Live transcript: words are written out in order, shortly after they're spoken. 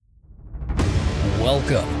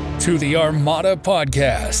Welcome to the Armada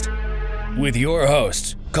Podcast with your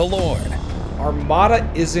host, Kalorn. Armada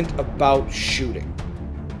isn't about shooting.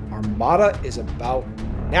 Armada is about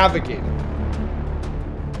navigating.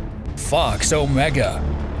 Fox Omega.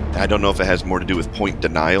 I don't know if it has more to do with point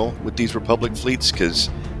denial with these Republic fleets,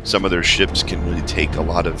 because some of their ships can really take a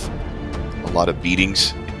lot of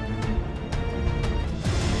beatings.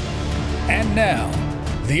 And now,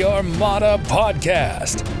 the Armada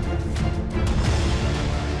Podcast.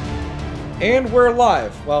 And we're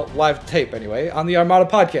live. Well, live tape anyway, on the Armada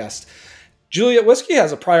Podcast. Juliet Whiskey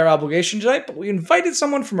has a prior obligation tonight, but we invited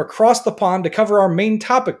someone from across the pond to cover our main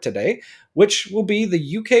topic today, which will be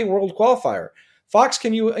the UK World Qualifier. Fox,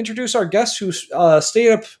 can you introduce our guest who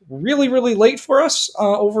stayed up really, really late for us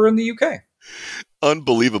over in the UK?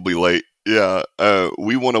 Unbelievably late. Yeah.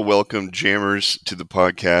 We want to welcome Jammers to the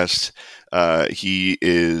podcast. He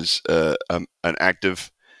is an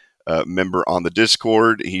active member on the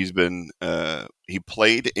Discord. He's been he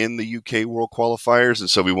played in the UK World Qualifiers, and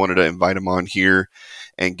so we wanted to invite him on here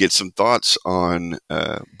and get some thoughts on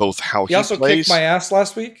both how he also plays. Kicked my ass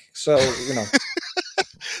last week, so you know.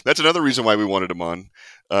 That's another reason why we wanted him on.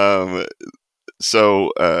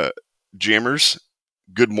 Jammers,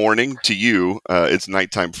 good morning to you. It's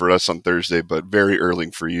nighttime for us on Thursday, but very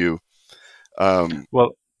early for you.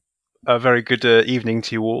 Well, a very good evening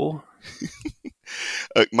to you all.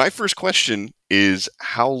 My first question is,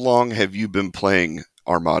 how long have you been playing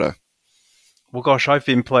Armada? Well, gosh, I've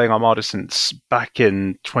been playing Armada since back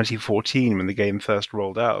in 2014 when the game first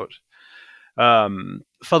rolled out.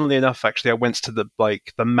 Funnily enough, actually, I went to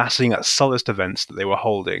the Massing at Sullust events that they were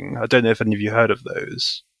holding. I don't know if any of you heard of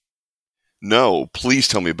those. No, please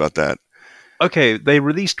tell me about that. Okay, they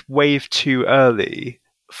released Wave 2 early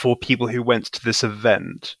for people who went to this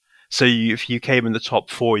event. So if you came in the top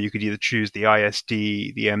 4, you could either choose the ISD,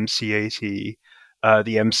 the MC80,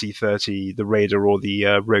 the MC30, the Raider, or the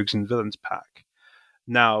Rogues and Villains pack.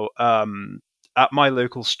 Now, at my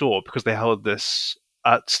local store, because they held this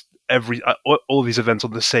at all these events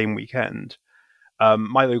on the same weekend,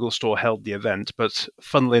 my local store held the event, but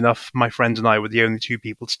funnily enough, my friend and I were the only two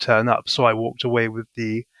people to turn up, so I walked away with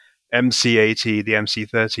the MC80, the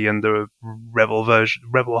MC30, and the Rebel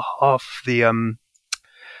half, the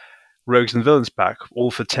Rogues and Villains pack, all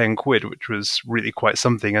for 10 quid, which was really quite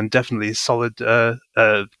something, and definitely solid,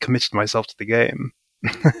 committed myself to the game.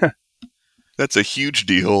 That's a huge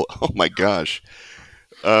deal. Oh my gosh.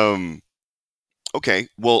 Okay,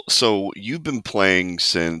 well, so you've been playing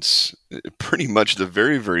since pretty much the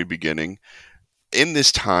very, very beginning. In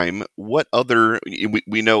this time, what other,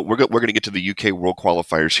 we know we're going to get to the UK World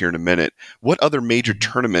Qualifiers here in a minute. What other major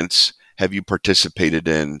tournaments have you participated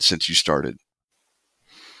in since you started?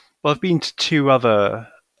 Well, I've been to two other,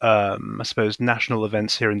 I suppose, national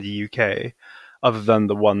events here in the UK, other than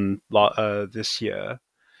the one this year.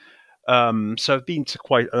 So I've been to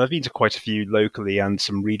quite a few locally and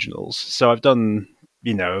some regionals. So I've done,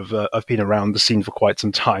 I've been around the scene for quite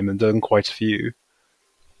some time and done quite a few.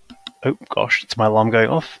 Oh gosh, it's my alarm going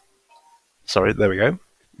off. Sorry, there we go.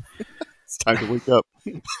 It's time to wake up.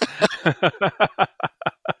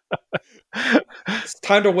 It's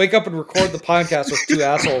time to wake up and record the podcast with two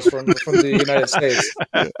assholes from the United States.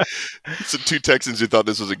 Yeah. So two Texans who thought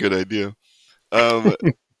this was a good idea.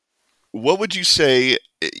 What would you say?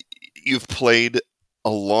 You've played a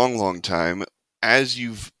long, long time. As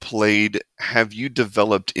you've played, have you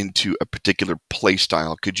developed into a particular play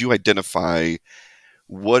style? Could you identify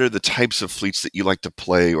what are the types of fleets that you like to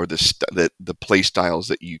play, or the play styles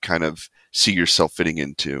that you kind of see yourself fitting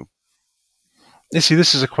into? You see,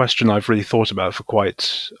 this is a question I've really thought about for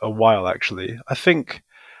quite a while, actually. I think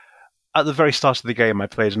at the very start of the game, I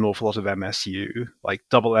played an awful lot of MSU. Like,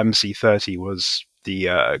 double MC30 was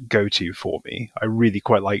the go-to for me. I really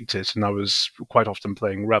quite liked it, and I was quite often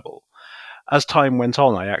playing Rebel. As time went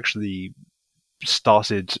on, I actually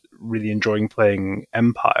started really enjoying playing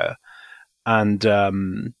Empire, and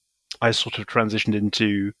I sort of transitioned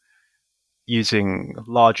into using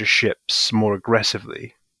larger ships more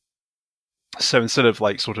aggressively. So instead of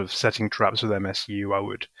sort of setting traps with MSU, I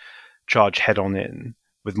would charge head-on in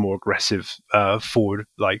with more aggressive forward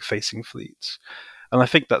facing fleets. And I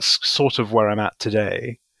think that's sort of where I'm at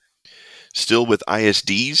today. Still with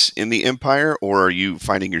ISDs in the Empire, or are you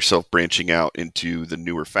finding yourself branching out into the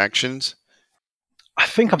newer factions? I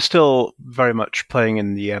think I'm still very much playing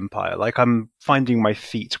in the Empire. I'm finding my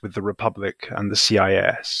feet with the Republic and the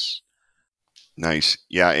CIS. Nice.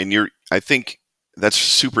 Yeah, and I think that's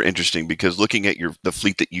super interesting, because looking at the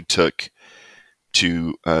fleet that you took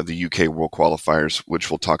to the UK World Qualifiers, which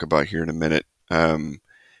we'll talk about here in a minute,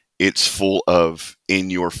 it's full of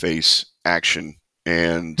in-your-face action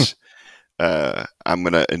and I'm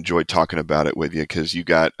going to enjoy talking about it with you because you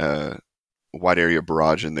got wide area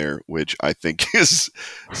barrage in there, which I think is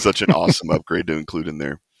such an awesome upgrade to include in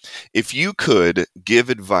there. If you could give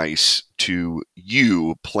advice to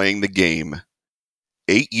you playing the game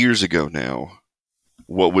 8 years ago now,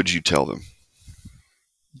 what would you tell them?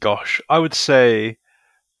 Gosh, I would say,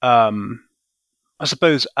 I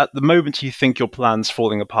suppose at the moment you think your plan's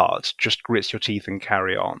falling apart, just grit your teeth and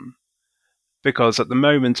carry on. Because at the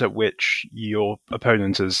moment at which your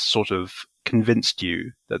opponent has sort of convinced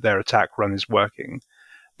you that their attack run is working,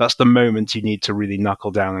 that's the moment you need to really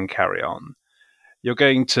knuckle down and carry on. You're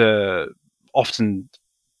going to often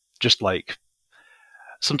just like,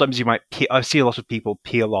 sometimes you might, I see a lot of people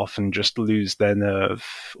peel off and just lose their nerve,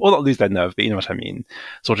 or not lose their nerve, but you know what I mean,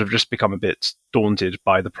 sort of just become a bit daunted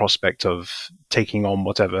by the prospect of taking on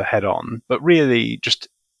whatever head on, but really just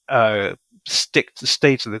stick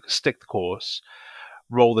the course,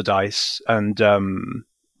 roll the dice, and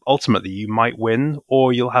ultimately you might win,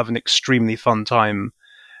 or you'll have an extremely fun time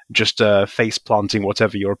just face planting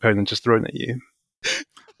whatever your opponent has thrown at you.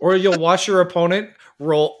 Or you'll watch your opponent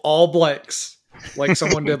roll all blanks, like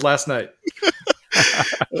someone did last night.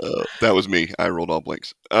 That was me. I rolled all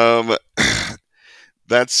blanks.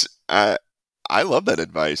 That's I love that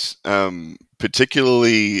advice,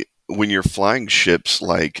 particularly when you're flying ships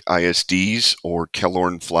like ISDs or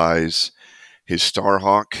Kellorn flies his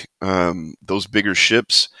Starhawk. Those bigger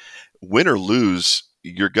ships, win or lose,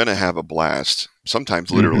 you're going to have a blast, sometimes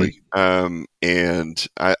literally. And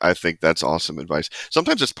I think that's awesome advice.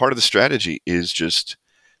 Sometimes it's part of the strategy is just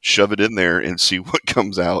shove it in there and see what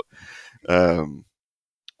comes out.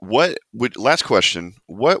 Last question,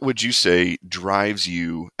 what would you say drives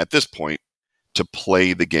you at this point to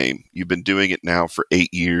play the game? You've been doing it now for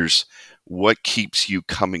 8 years. What keeps you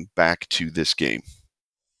coming back to this game?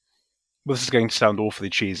 Well, this is going to sound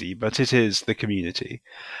awfully cheesy, but it is the community.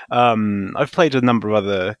 I've played a number of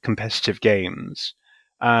other competitive games,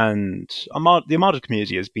 and the Armada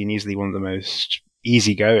community has been easily one of the most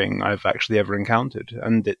easygoing I've actually ever encountered,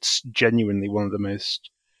 and it's genuinely one of the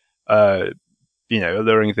most,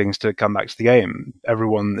 alluring things to come back to the game.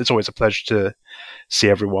 Everyone, it's always a pleasure to see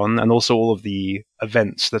everyone, and also all of the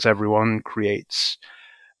events that everyone creates,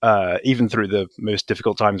 even through the most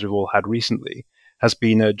difficult times we've all had recently, has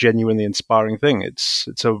been a genuinely inspiring thing. It's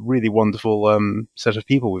a really wonderful set of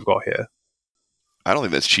people we've got here. I don't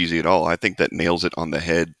think that's cheesy at all. I think that nails it on the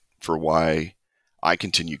head for why I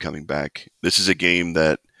continue coming back. This is a game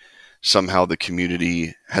that somehow the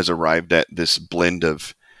community has arrived at this blend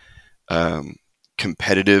of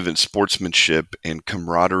competitive and sportsmanship and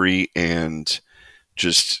camaraderie and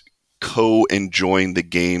just co-enjoying the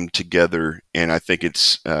game together. And I think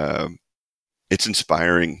it's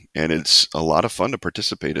inspiring and it's a lot of fun to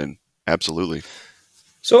participate in. Absolutely.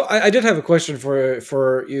 So I did have a question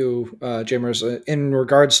for you, Jamers, in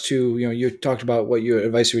regards to, you talked about what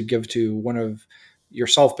advice you would give to one of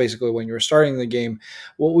yourself, basically, when you were starting the game.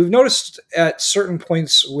 Well, we've noticed at certain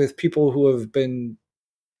points with people who have been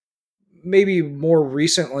maybe more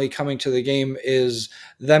recently coming to the game is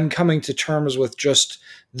them coming to terms with just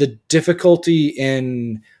the difficulty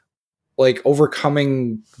in like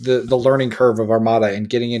overcoming the learning curve of Armada and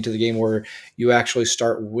getting into the game where you actually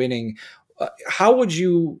start winning. How would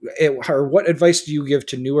you, or what advice do you give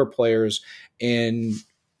to newer players in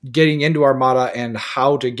getting into Armada and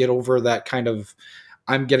how to get over that kind of,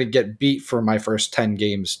 I'm going to get beat for my first 10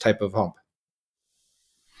 games type of hump?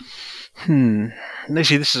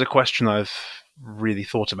 Actually, this is a question I've really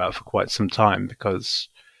thought about for quite some time, because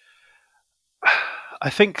I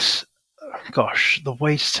think, gosh, the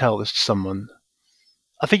way to tell this to someone,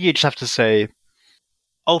 I think you just have to say,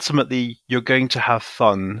 ultimately, you're going to have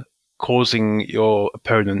fun causing your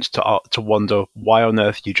opponent to wonder why on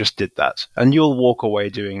earth you just did that, and you'll walk away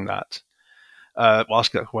doing that.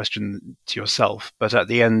 Ask that question to yourself, but at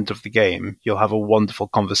the end of the game, you'll have a wonderful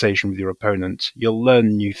conversation with your opponent. You'll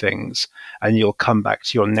learn new things, and you'll come back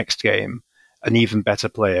to your next game an even better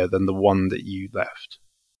player than the one that you left.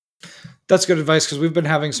 That's good advice, because we've been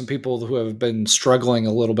having some people who have been struggling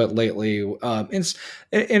a little bit lately. And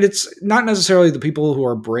it's not necessarily the people who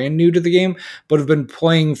are brand new to the game, but have been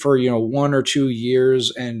playing for 1 or 2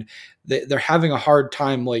 years, and they're having a hard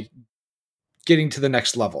time like getting to the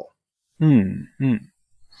next level. I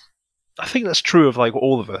think that's true of like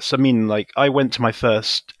all of us. I mean, like I went to my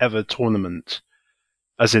first ever tournament,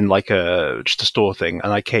 as in like just a store thing,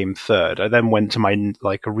 and I came third. I then went to my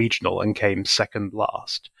like a regional and came second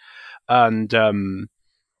last. And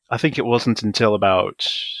I think it wasn't until about,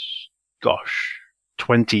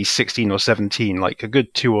 2016 or 17, like a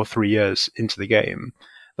good 2 or 3 years into the game,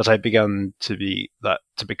 that I began to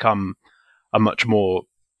become a much more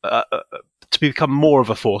to become more of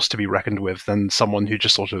a force to be reckoned with than someone who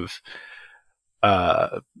just sort of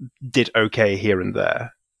did okay here and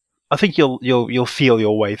there. I think you'll feel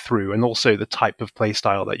your way through, and also the type of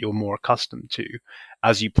playstyle that you're more accustomed to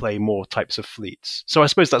as you play more types of fleets. So I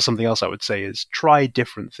suppose that's something else I would say is try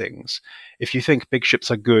different things. If you think big ships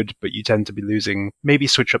are good, but you tend to be losing, maybe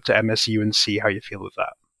switch up to MSU and see how you feel with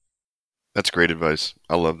that. That's great advice.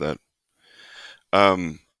 I love that.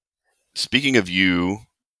 Speaking of you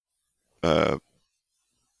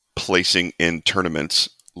placing in tournaments,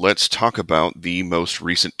 let's talk about the most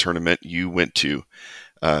recent tournament you went to.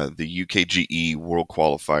 The UKGE World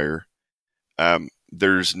Qualifier.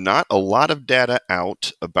 There's not a lot of data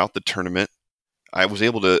out about the tournament. I was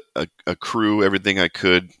able to accrue everything I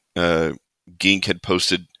could. Gink had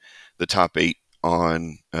posted the top 8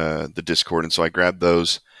 on the Discord, and so I grabbed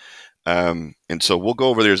those. And so we'll go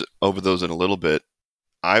over those in a little bit.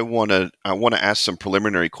 I want to ask some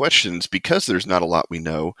preliminary questions because there's not a lot we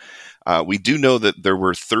know. We do know that there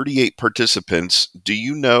were 38 participants. Do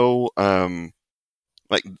you know?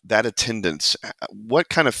 Like that attendance, what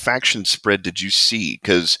kind of faction spread did you see?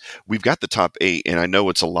 Because we've got the top 8, and I know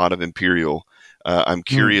it's a lot of Imperial. I'm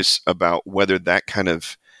curious about whether that kind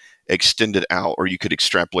of extended out, or you could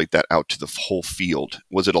extrapolate that out to the whole field.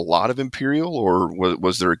 Was it a lot of Imperial, or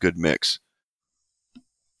was there a good mix?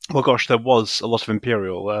 Well, gosh, there was a lot of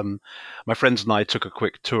Imperial. My friends and I took a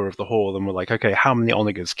quick tour of the hall, and were like, okay, how many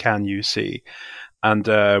Onagers can you see? And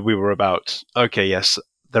we were about, okay, yes,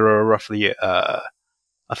 there are roughly...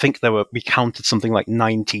 I think we counted something like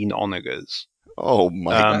 19 Onagers. Oh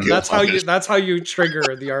my god! That's how you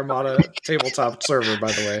trigger the Armada tabletop server.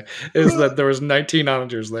 By the way, is that there was 19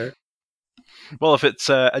 Onagers there. Well, if it's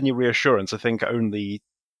any reassurance, I think only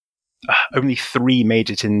 3 made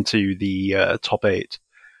it into the top 8.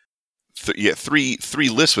 Three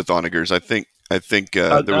lists with Onagers. I think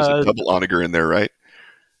there was a double Onager in there, right?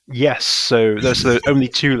 Yes. So there's only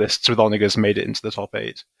 2 lists with Onagers made it into the top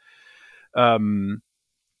 8.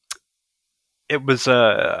 It was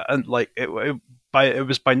it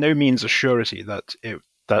was by no means a surety that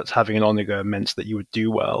having an Onager meant that you would do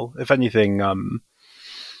well. If anything,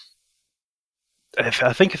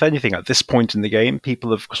 if anything, at this point in the game,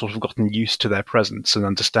 people have sort of gotten used to their presence and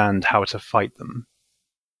understand how to fight them.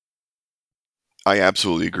 I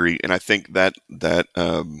absolutely agree, and I think that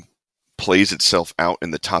plays itself out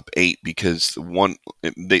in the top 8 because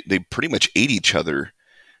they pretty much ate each other.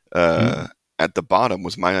 At the bottom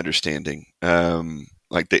was my understanding.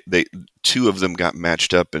 Like they 2 of them got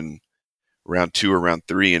matched up in round 2 or round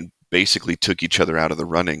 3 and basically took each other out of the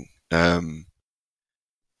running. And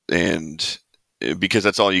because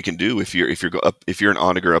that's all you can do if you're an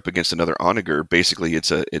Onager up against another Onager, basically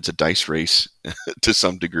it's a dice race to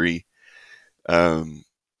some degree.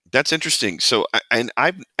 That's interesting. So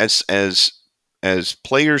I as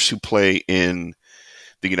players who play in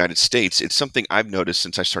the United States, it's something I've noticed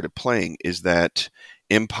since I started playing is that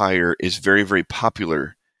Empire is very, very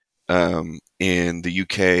popular in the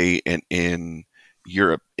UK and in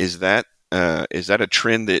Europe. Is that a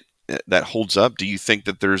trend that holds up? Do you think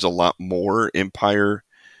that there's a lot more Empire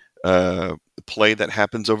play that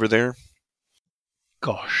happens over there?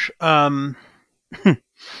 Gosh, I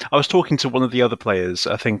was talking to one of the other players,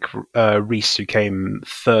 I think Reese, who came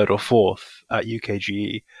 3rd or 4th at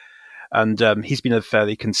UKGE. And he's been a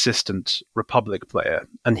fairly consistent Republic player.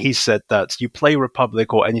 And he said that you play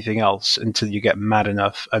Republic or anything else until you get mad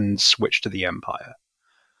enough and switch to the Empire.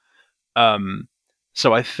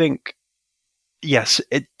 So I think, yes,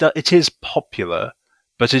 it is popular,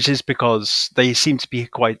 but it is because they seem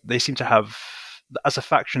to have, as a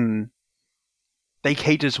faction, they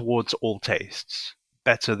cater towards all tastes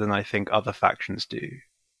better than I think other factions do.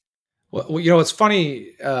 Well, it's funny,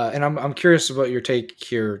 and I'm curious about your take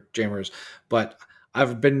here, Jamers, but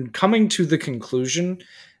I've been coming to the conclusion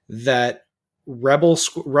that rebel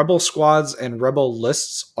squads and rebel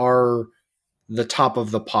lists are the top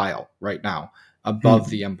of the pile right now, above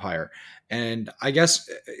the Empire. And I guess,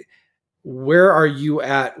 where are you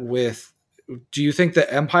at with? Do you think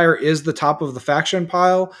that Empire is the top of the faction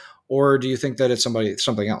pile, or do you think that it's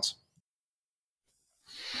something else?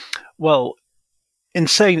 Well, in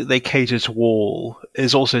saying that they cater to all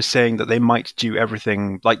is also saying that they might do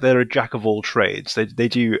everything, like they're a jack of all trades. They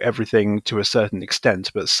do everything to a certain extent,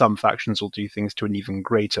 but some factions will do things to an even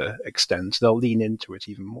greater extent. They'll lean into it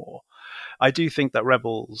even more. I do think that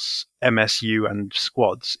Rebels, MSU, and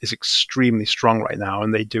squads is extremely strong right now,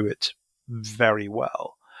 and they do it very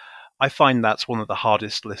well. I find that's one of the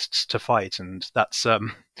hardest lists to fight, and that's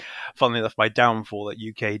funnily enough my downfall at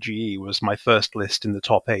UKGE was my first list in the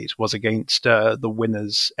top 8 was against the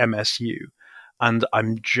winners MSU, and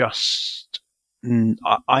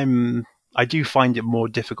I do find it more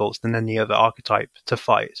difficult than any other archetype to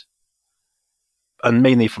fight, and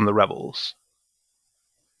mainly from the rebels.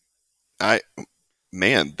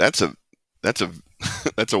 That's a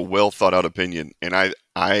that's a well thought out opinion, and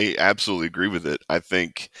I absolutely agree with it. I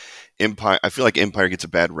think Empire. I feel like Empire gets a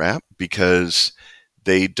bad rap because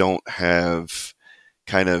they don't have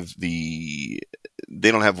they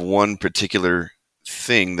don't have one particular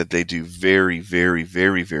thing that they do very, very,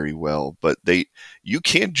 very, very well. But you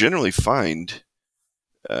can generally find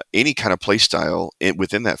any kind of play style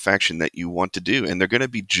within that faction that you want to do, and they're going to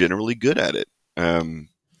be generally good at it.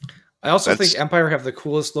 I also think Empire have the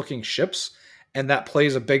coolest looking ships, and that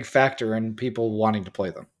plays a big factor in people wanting to play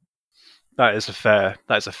them. That is a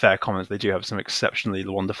fair comment. They do have some exceptionally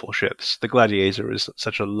wonderful ships. The Gladiator is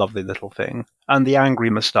such a lovely little thing, and the Angry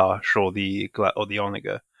Moustache or the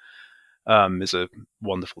Onager is a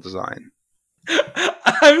wonderful design.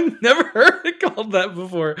 I've never heard it called that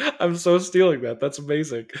before. I'm so stealing that. That's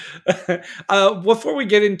amazing. Before we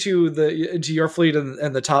get into your fleet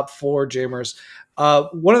and the top 4 Jamers,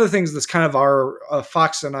 one of the things that's kind of our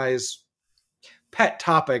Fox and I's pet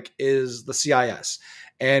topic is the CIS.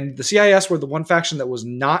 And the CIS were the one faction that was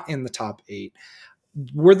not in the top 8.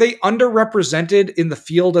 Were they underrepresented in the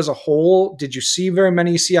field as a whole? Did you see very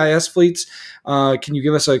many CIS fleets? Can you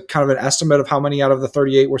give us a kind of an estimate of how many out of the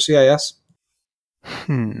 38 were CIS?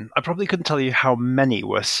 I probably couldn't tell you how many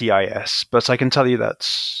were CIS, but I can tell you that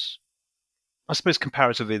I suppose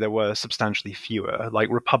comparatively there were substantially fewer. Like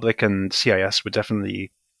Republic and CIS were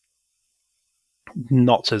definitely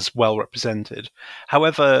not as well represented.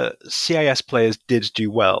 However, CIS players did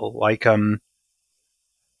do well. Like,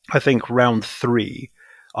 I think round 3,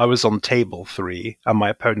 I was on table 3, and my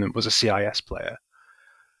opponent was a CIS player.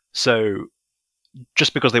 So,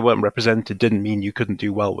 just because they weren't represented didn't mean you couldn't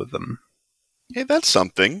do well with them. Hey, that's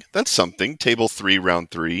something. Table 3,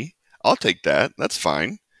 round 3. I'll take that. That's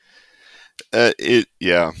fine. I'm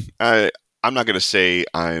not going to say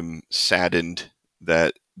I'm saddened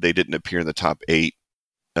that they didn't appear in the top 8,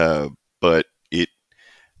 but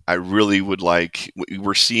I really would like.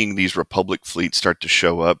 We're seeing these Republic fleets start to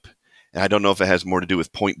show up, and I don't know if it has more to do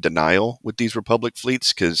with point denial with these Republic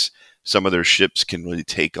fleets because some of their ships can really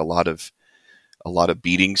take a lot of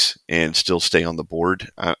beatings and still stay on the board.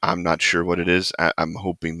 I'm not sure what it is. I'm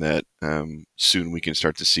hoping that soon we can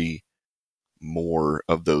start to see more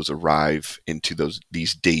of those arrive into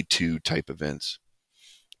these day 2 type events.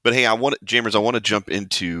 But hey, Jammers, I want to jump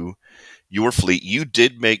into your fleet. You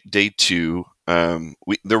did make day 2.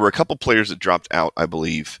 There were a couple players that dropped out, I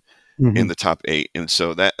believe, in the top 8, and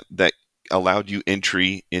so that allowed you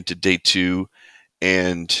entry into day 2.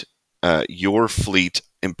 And your fleet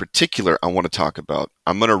in particular, I want to talk about.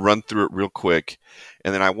 I'm going to run through it real quick,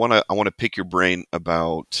 and then I want to pick your brain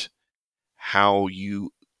about how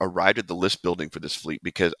you arrived at the list building for this fleet,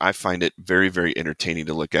 because I find it very, very entertaining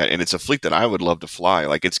to look at, and it's a fleet that I would love to fly.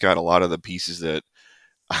 Like, it's got a lot of the pieces that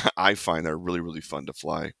I find are really, really fun to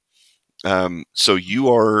fly. So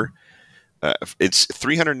you are, it's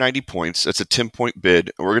 390 points. That's a 10-point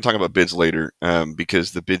bid. We're going to talk about bids later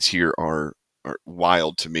because the bids here are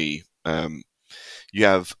wild to me. You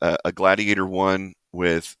have a Gladiator 1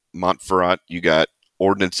 with Montferrat. You got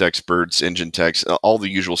Ordnance Experts, Engine Techs, all the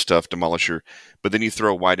usual stuff, Demolisher. But then you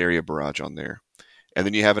throw a Wide Area Barrage on there. And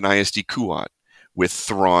then you have an ISD Kuat with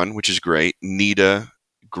Thrawn, which is great. Nita,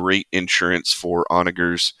 great insurance for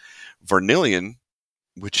Onagers. Varnillion,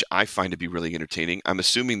 which I find to be really entertaining. I'm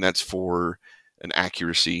assuming that's for an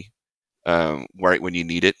accuracy right when you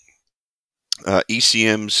need it.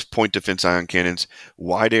 ECMs, Point Defense Ion Cannons,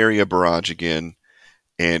 Wide Area Barrage again,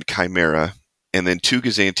 and Chimera. And then 2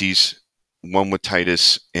 Gazantes, 1 with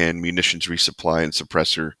Titus and Munitions Resupply and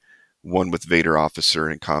Suppressor, 1 with Vader Officer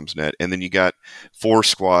and Commsnet. And then you got 4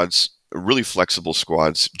 squads, really flexible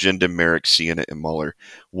squads, Jindem, Merrick, Sienna, and Muller.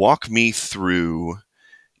 Walk me through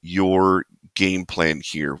your game plan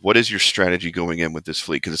here. What is your strategy going in with this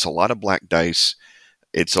fleet? Because it's a lot of black dice.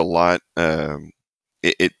 It's a lot.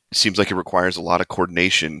 It seems like it requires a lot of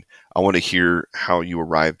coordination. I want to hear how you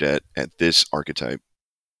arrived at this archetype.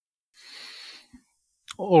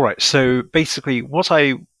 All right. So basically, what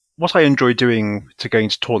I enjoy doing to go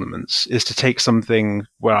into tournaments is to take something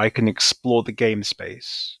where I can explore the game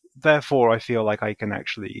space. Therefore, I feel like I can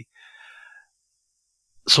actually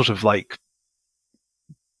sort of like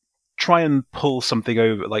try and pull something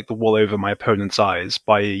over, like the wool over my opponent's eyes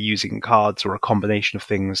by using cards or a combination of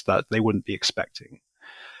things that they wouldn't be expecting.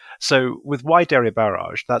 So with wide area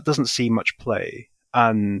barrage, that doesn't see much play,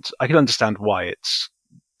 and I can understand why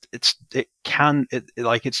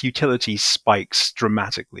its utility spikes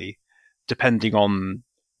dramatically depending on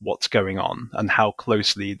what's going on and how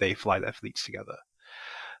closely they fly their fleets together.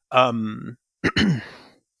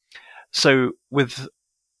 So with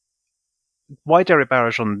wide area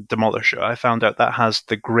barrage on Demolisher, I found out that has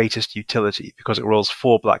the greatest utility because it rolls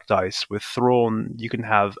 4 black dice. With Thrawn, you can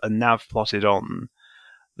have a nav plotted on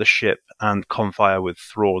the ship and Qualifier with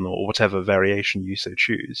Thrawn or whatever variation you so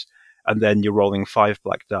choose, and then you're rolling 5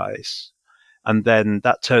 black dice. And then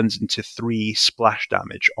that turns into 3 splash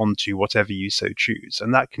damage onto whatever you so choose,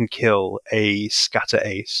 and that can kill a scatter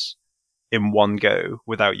ace in one go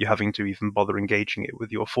without you having to even bother engaging it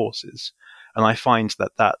with your forces. And I find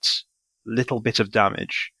that little bit of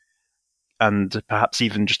damage, and perhaps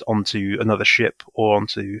even just onto another ship or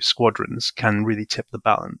onto squadrons, can really tip the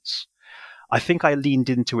balance. I think I leaned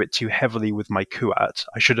into it too heavily with my Kuat.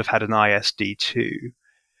 I should have had an ISD too,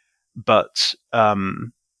 but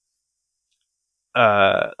on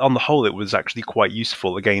the whole, it was actually quite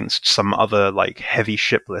useful against some other like heavy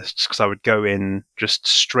ship lists because I would go in just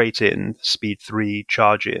straight in, speed 3,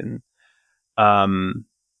 charge in,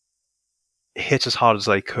 hit as hard as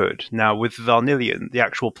I could. Now with Varnillion, the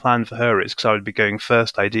actual plan for her is, because I would be going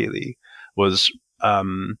first ideally, was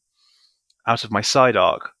out of my side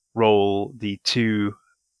arc, roll the 2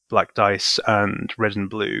 black dice and red and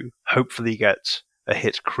blue, hopefully get a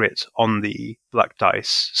hit crit on the black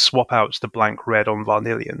dice, swap out the blank red on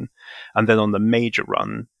Varnillion, and then on the major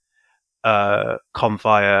run,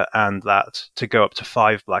 Confire and that to go up to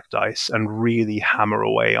 5 black dice and really hammer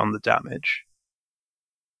away on the damage.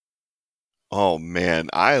 Oh man,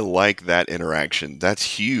 I like that interaction.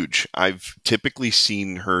 That's huge. I've typically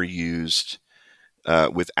seen her used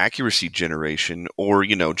with accuracy generation or,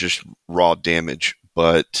 just raw damage,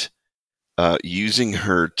 but using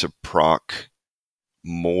her to proc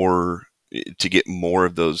more, to get more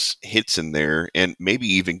of those hits in there and maybe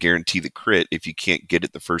even guarantee the crit if you can't get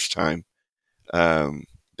it the first time.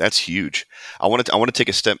 That's huge. I want to take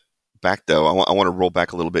a step back though. I want to roll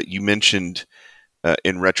back a little bit. You mentioned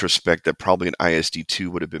in retrospect that probably an ISD2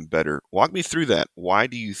 would have been better. Walk me through that. Why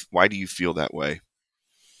do you feel that way?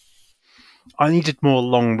 I needed more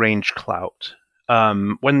long-range clout.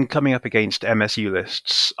 When coming up against MSU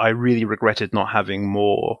lists, I really regretted not having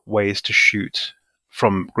more ways to shoot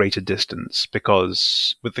from greater distance,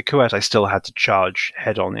 because with the Kuat I still had to charge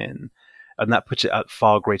head-on in, and that put it at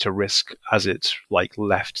far greater risk as it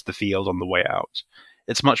left the field on the way out.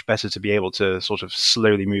 It's much better to be able to sort of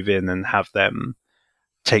slowly move in and have them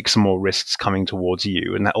take some more risks coming towards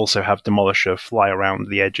you, and also have Demolisher fly around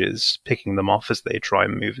the edges, picking them off as they try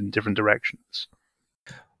and move in different directions.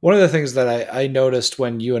 One of the things that I noticed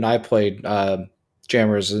when you and I played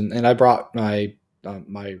Jammers, and I brought my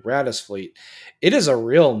Radis fleet, it is a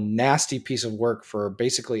real nasty piece of work for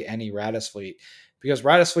basically any Radis fleet, because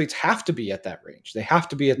Radis fleets have to be at that range. They have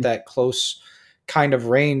to be at that close kind of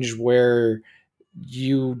range where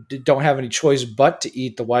you don't have any choice but to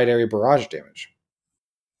eat the wide area barrage damage.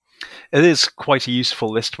 It is quite a useful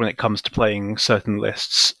list when it comes to playing certain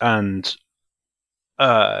lists, and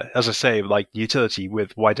as I say, utility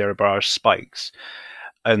with wide area barrage spikes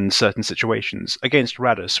in certain situations. Against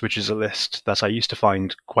Radis, which is a list that I used to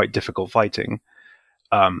find quite difficult fighting,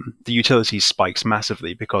 the utility spikes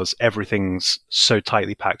massively because everything's so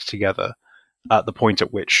tightly packed together at the point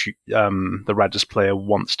at which the Radis player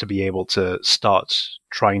wants to be able to start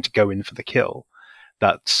trying to go in for the kill.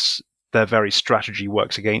 That's their very strategy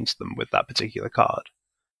works against them with that particular card.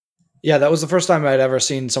 Yeah, that was the first time I'd ever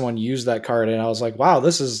seen someone use that card, and I was like, wow,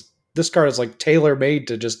 this card is tailor-made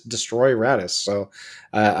to just destroy Radis. So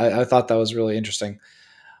I thought that was really interesting.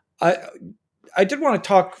 I did want to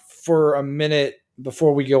talk for a minute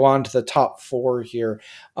before we go on to the top 4 here.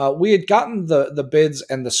 We had gotten the bids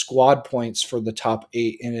and the squad points for the top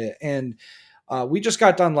 8 in it, and we just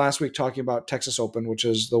got done last week talking about Texas Open, which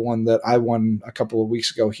is the one that I won a couple of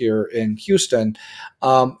weeks ago here in Houston.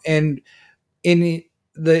 And in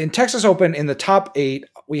Texas Open, in the top 8,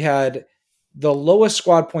 we had the lowest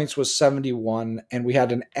squad points was 71, and we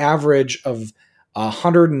had an average of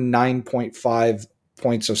 109.5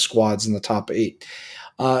 points of squads in the top 8.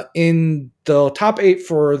 In the top 8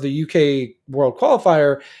 for the UK World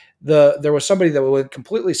Qualifier, there was somebody that went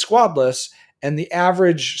completely squadless, and the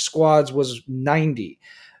average squads was 90.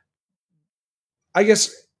 I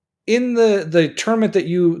guess in the tournament that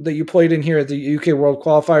you played in here at the UK World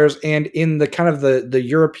Qualifiers, and in the kind of the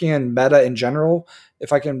European meta in general,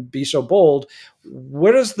 if I can be so bold,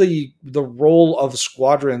 what is the role of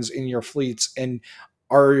squadrons in your fleets, and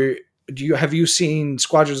have you seen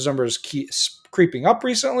squadrons numbers creeping up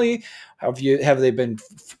recently? Have they been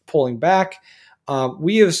pulling back?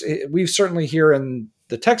 We've certainly here in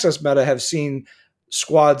the Texas meta have seen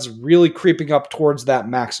squads really creeping up towards that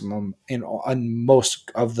maximum on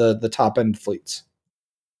most of the top end fleets.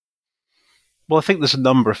 Well, I think there's a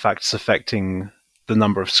number of factors affecting the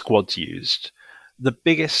number of squads used. The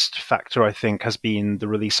biggest factor, I think, has been the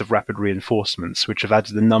release of rapid reinforcements, which have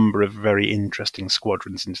added a number of very interesting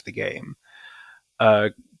squadrons into the game.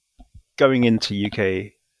 Going into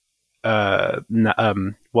UK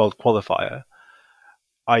World Qualifier,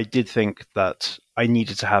 I did think that I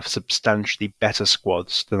needed to have substantially better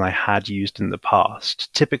squads than I had used in the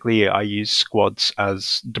past. Typically, I use squads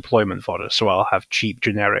as deployment fodder, so I'll have cheap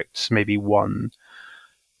generics, maybe one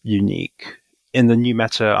unique. In the new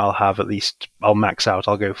meta, I'll max out,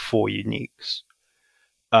 I'll go 4 uniques.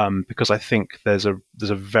 Because I think there's a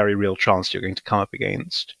very real chance you're going to come up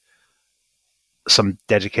against some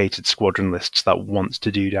dedicated squadron lists that want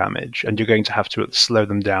to do damage, and you're going to have to slow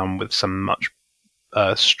them down with some much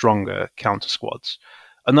stronger counter squads.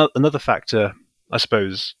 Another factor, I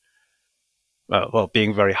suppose,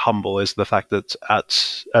 being very humble, is the fact that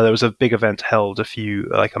there was a big event held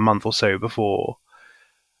a month or so before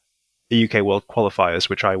the UK World Qualifiers,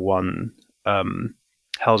 which I won,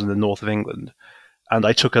 held in the north of England. And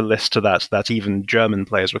I took a list to that even German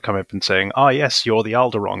players would come up and saying, yes, you're the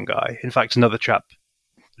Alderaan guy. In fact, another chap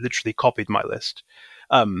literally copied my list.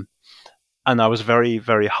 And I was very,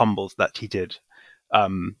 very humbled that he did. I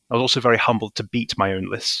was also very humbled to beat my own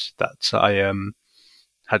list that I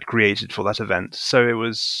had created for that event. So it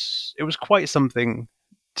was quite something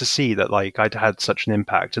to see that I'd had such an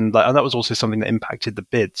impact, and that was also something that impacted the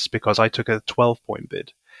bids, because I took a 12-point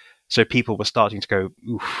bid. So people were starting to go,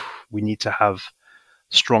 oof, we need to have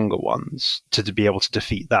stronger ones to be able to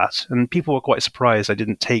defeat that. And people were quite surprised I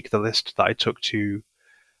didn't take the list that I took to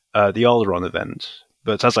the Alderaan event.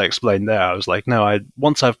 But as I explained there, I was like, no,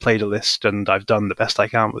 once I've played a list and I've done the best I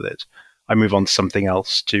can with it, I move on to something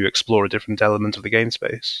else to explore a different element of the game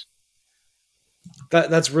space.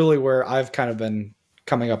 That's really where I've kind of been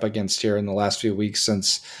coming up against here in the last few weeks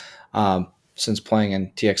since playing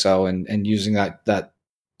in TXO and using that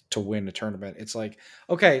to win a tournament. It's like,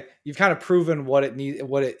 okay, you've kind of proven what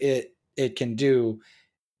it can do.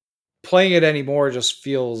 Playing it anymore just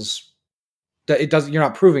feels that it doesn't. You're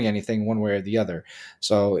not proving anything one way or the other.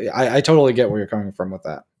 So I totally get where you're coming from with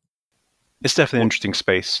that. It's definitely an interesting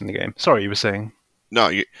space in the game. Sorry, you were saying?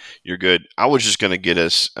 No, you're good. I was just going to get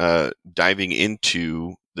us diving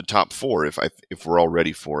into the top 4 if we're all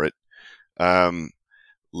ready for it.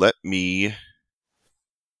 Let me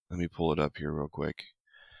pull it up here real quick.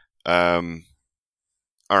 All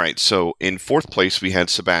right, so in 4th place we had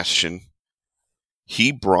Sebastian.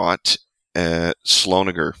 He brought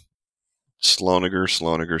Sloniger.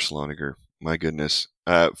 My goodness.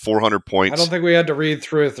 400 points. I don't think we had to read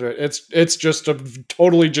through it. It's just a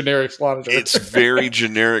totally generic Sloniger. It's very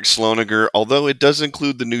generic Sloniger, although it does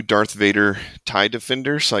include the new Darth Vader TIE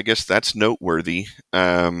Defender, so I guess that's noteworthy.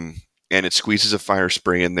 And it squeezes a fire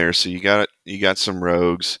spray in there, so you got some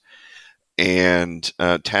rogues, and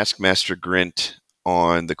Taskmaster Grint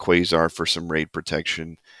on the Quasar for some raid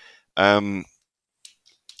protection.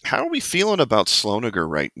 How are we feeling about Sloniger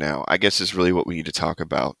right now? I guess is really what we need to talk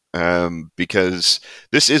about, because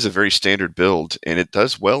this is a very standard build, and it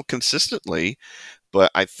does well consistently, but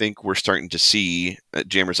I think we're starting to see,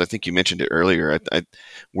 Jammers, I think you mentioned it earlier,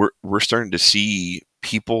 we're starting to see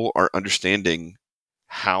people are understanding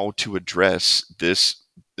how to address this,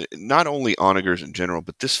 not only onagers in general,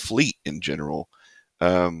 but this fleet in general.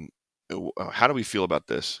 How do we feel about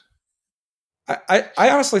this? I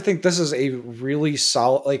honestly think this is a really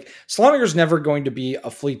solid, Sloniger's never going to be a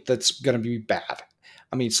fleet that's going to be bad.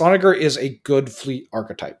 I mean, Sloniger is a good fleet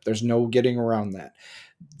archetype. There's no getting around that.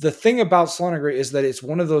 The thing about Sloniger is that it's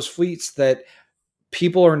one of those fleets that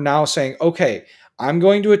people are now saying, okay, I'm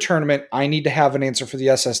going to a tournament. I need to have an answer for the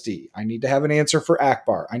SSD. I need to have an answer for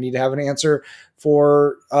Akbar. I need to have an answer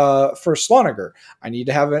for Sloniger. I need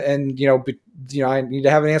to have I need to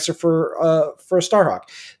have an answer for a Starhawk.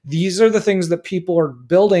 These are the things that people are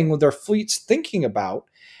building with their fleets thinking about.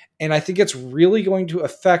 And I think it's really going to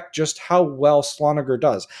affect just how well Sloniger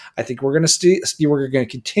does. I think we're going to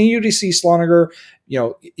continue to see Sloniger,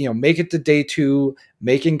 make it to day 2,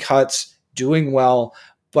 making cuts, doing well.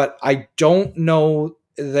 But I don't know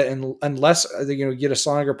that unless you get a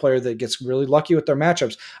Sloniger player that gets really lucky with their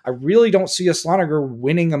matchups, I really don't see a Sloniger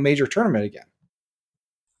winning a major tournament again.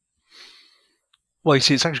 Well, you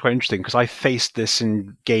see, it's actually quite interesting because I faced this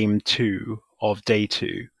in game 2 of day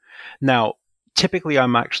 2. Now, typically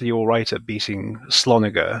I'm actually all right at beating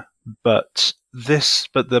Sloniger but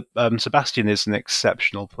the Sebastian is an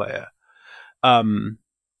exceptional player.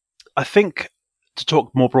 I think, to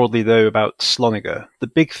talk more broadly though about Sloniger, the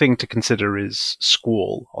big thing to consider is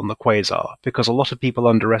Squall on the Quasar, because a lot of people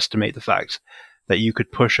underestimate the fact that you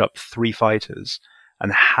could push up 3 fighters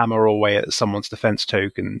and hammer away at someone's defense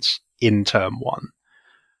tokens in turn 1.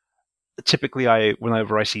 Typically,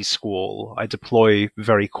 whenever I see Squall, I deploy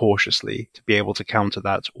very cautiously to be able to counter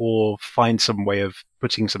that, or find some way of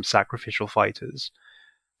putting some sacrificial fighters.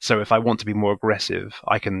 So if I want to be more aggressive,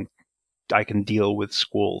 I can deal with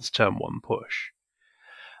Squall's turn 1 push.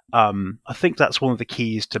 I think that's one of the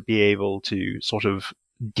keys to be able to sort of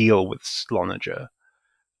deal with Sloniger.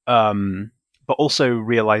 But also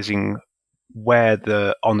realizing where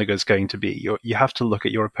the Onager is going to be. You have to look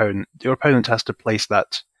at your opponent. Your opponent has to place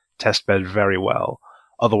that test bed very well.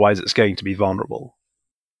 Otherwise, it's going to be vulnerable.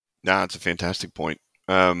 Nah, it's a fantastic point.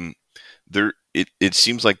 It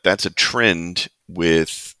seems like that's a trend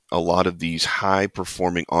with a lot of these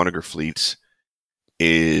high-performing Onager fleets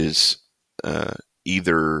is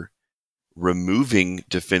either removing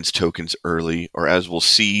defense tokens early, or as we'll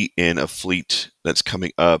see in a fleet that's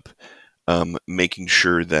coming up, making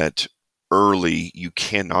sure that early you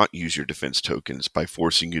cannot use your defense tokens by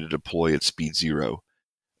forcing you to deploy at speed 0.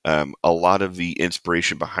 A lot of the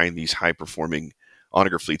inspiration behind these high-performing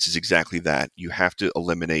Onager fleets is exactly that. You have to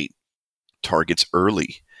eliminate targets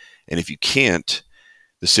early. And if you can't,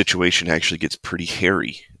 the situation actually gets pretty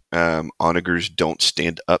hairy. Onagers don't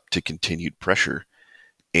stand up to continued pressure.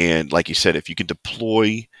 And like you said, if you can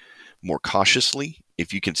deploy more cautiously,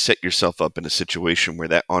 if you can set yourself up in a situation where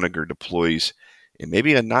that Onager deploys in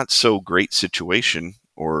maybe a not so great situation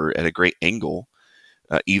or at a great angle,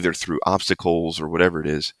 either through obstacles or whatever it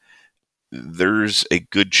is, there's a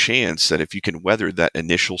good chance that if you can weather that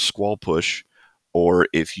initial Squall push, or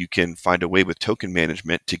if you can find a way with token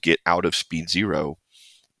management to get out of speed 0,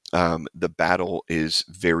 the battle is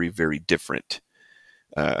very, very different.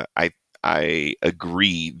 I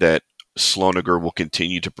agree that Sloniger will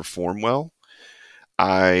continue to perform well.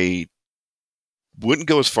 I wouldn't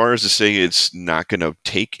go as far as to say it's not going to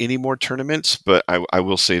take any more tournaments, but I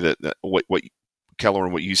will say that what Keller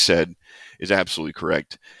and what you said is absolutely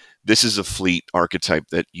correct. This is a fleet archetype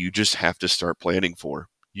that you just have to start planning for.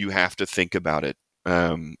 You have to think about it.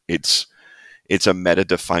 It's a meta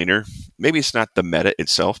definer. Maybe it's not the meta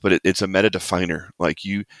itself, but it's a meta definer. Like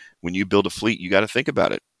when you build a fleet, you got to think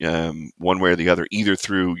about it one way or the other, either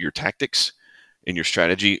through your tactics and your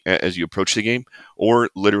strategy as you approach the game, or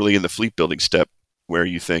literally in the fleet building step where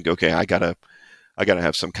you think, okay, I gotta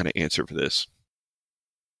have some kind of answer for this.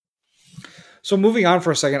 So moving on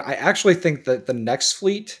for a second, I actually think that the next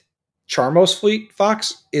fleet, Charmo's fleet,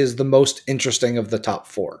 Fox, is the most interesting of the top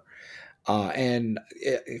 4. And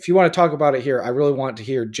if you want to talk about it here, I really want to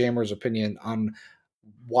hear Jammer's opinion on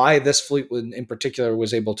why this fleet in particular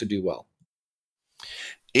was able to do well.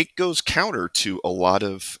 It goes counter to a lot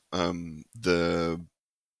of the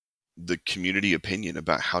community opinion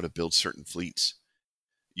about how to build certain fleets.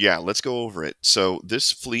 Yeah, let's go over it. So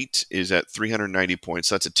this fleet is at 390 points.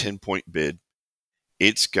 That's a 10-point bid.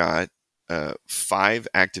 It's got 5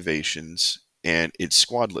 activations, and it's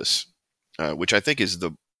squadless, which I think is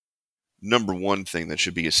the number one thing that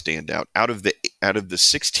should be a standout. Out of the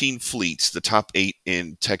 16 fleets, the top 8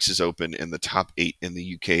 in Texas Open and the top 8 in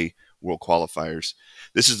the UK World Qualifiers,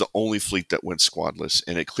 this is the only fleet that went squadless,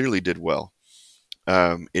 and it clearly did well.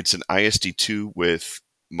 It's an ISD2 with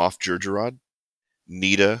Moff Jerjerrod,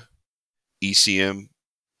 Nita, ECM,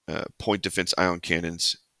 point defense ion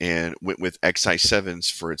cannons, and went with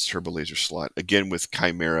XI7s for its turbo laser slot. Again, with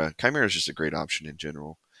Chimera. Chimera is just a great option in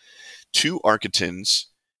general. 2 Architans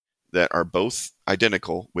that are both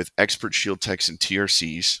identical with expert shield techs and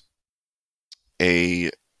TRCs. A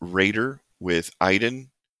Raider with Iden,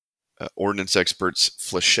 Ordnance Experts,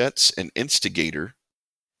 Flechettes, and Instigator.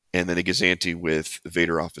 And then a Gazanti with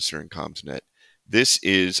Vader Officer and CommsNet. This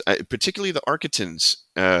is, particularly the Architans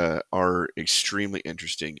are extremely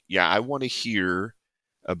interesting. Yeah, I want to hear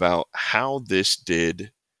about how this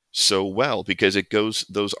did so well, because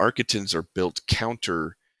those Architans are built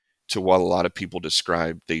counter to what a lot of people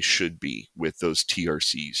describe they should be with those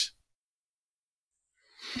TRCs.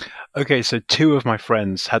 Okay, so 2 of my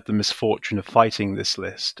friends had the misfortune of fighting this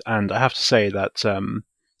list, and I have to say that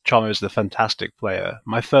Charmo is a fantastic player.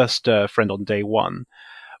 My first friend on day 1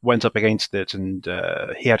 went up against it, and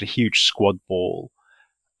he had a huge squad ball,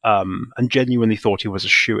 and genuinely thought he was a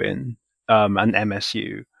shoo-in, an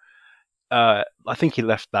MSU. I think he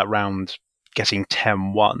left that round getting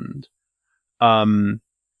 10-1.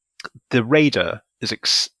 The Raider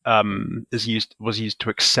was used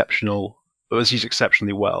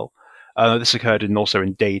exceptionally well. This occurred also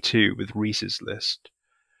in day 2 with Reese's list.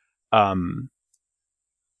 Charmer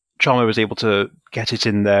was able to get it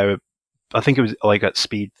in there. I think it was like at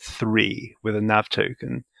speed 3 with a nav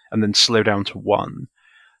token, and then slow down to 1.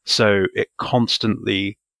 So it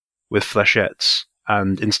constantly, with Flechettes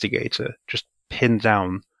and Instigator, just pinned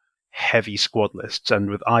down heavy squad lists. And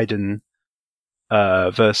with Iden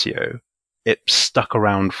Versio, it stuck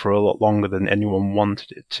around for a lot longer than anyone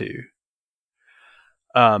wanted it to.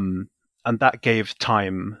 And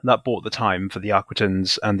that bought the time for the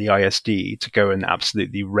Aquitans and the ISD to go and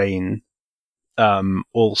absolutely rain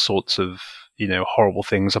all sorts of horrible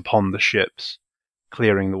things upon the ships,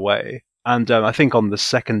 clearing the way. And I think on the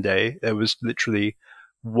second day there was literally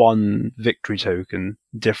 1 victory token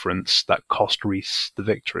difference that cost Reese the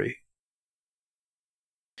victory.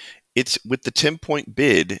 It's with the 10-point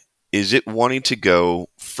bid. Is it wanting to go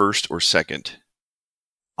first or second?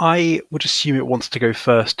 I would assume it wants to go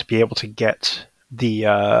first to be able to get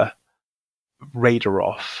the raider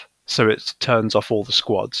off, so it turns off all the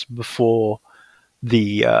squads before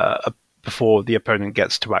the opponent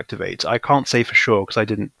gets to activate. I can't say for sure because I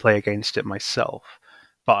didn't play against it myself,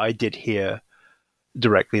 but I did hear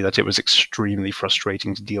directly that it was extremely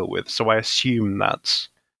frustrating to deal with. So I assume that's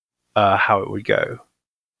how it would go.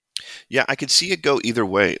 Yeah, I could see it go either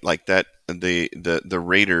way. Like that, the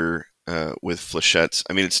raider with Flechettes.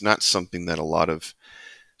 I mean, it's not something that a lot of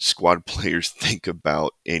squad players think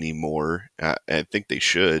about anymore. I think they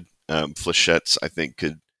should. Flechettes, I think,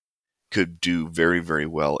 could do very, very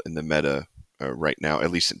well in the meta right now,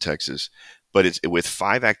 at least in Texas. But it's with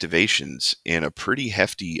 5 activations and a pretty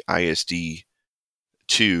hefty ISD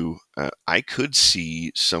too. I could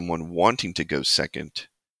see someone wanting to go second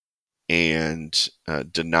and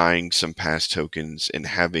denying some pass tokens and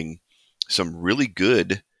having some really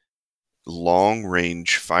good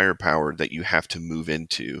long-range firepower that you have to move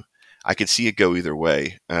into. I could see it go either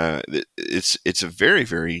way. It's a very,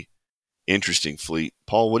 very interesting fleet.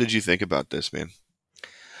 Paul, what did you think about this, man?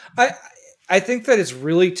 I think that it's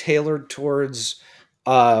really tailored towards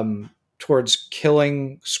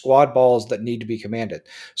killing squad balls that need to be commanded.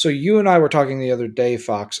 So you and I were talking the other day,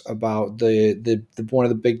 Fox, about the one of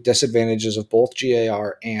the big disadvantages of both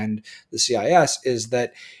GAR and the CIS is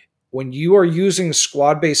that when you are using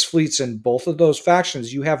squad-based fleets in both of those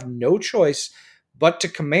factions, you have no choice but to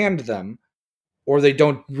command them, or they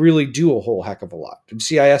don't really do a whole heck of a lot. In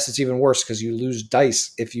CIS, it's even worse because you lose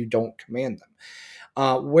dice if you don't command them.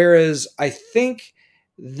 Whereas I think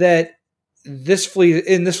that this fleet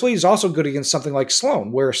is also good against something like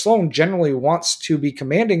Sloan, where Sloan generally wants to be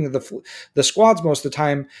commanding the squads most of the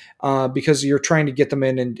time because you're trying to get them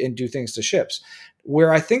in and do things to ships.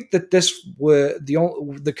 Where I think that this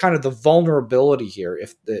the kind of the vulnerability here,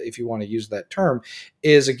 if you want to use that term,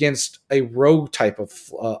 is against a rogue type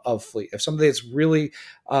of fleet. If somebody that's really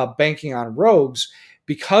banking on rogues,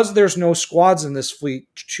 because there's no squads in this fleet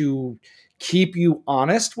to keep you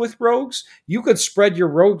honest with rogues, you could spread your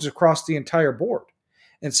rogues across the entire board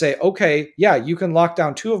and say, okay, yeah, you can lock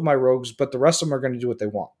down 2 of my rogues, but the rest of them are going to do what they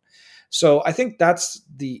want. So I think that's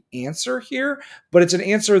the answer here, but it's an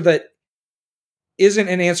answer that isn't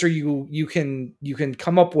an answer you can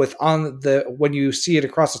come up with on the when you see it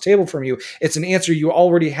across the table from you. It's an answer you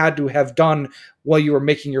already had to have done while you were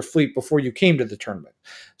making your fleet before you came to the tournament.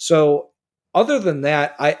 So other than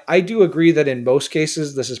that, I do agree that in most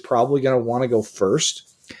cases this is probably going to want to go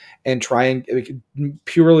first and try and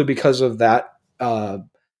purely because of that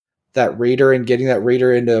that raider and getting that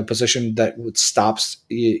raider into a position that stops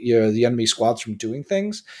the enemy squads from doing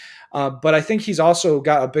things. But I think he's also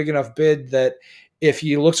got a big enough bid that if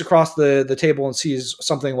he looks across the table and sees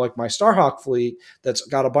something like my Starhawk fleet that's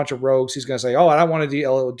got a bunch of rogues, he's going to say, oh, I don't want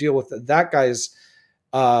to deal with that guy's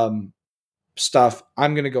stuff.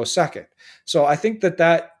 I'm going to go second. So I think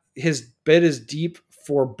that his bid is deep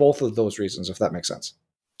for both of those reasons, if that makes sense.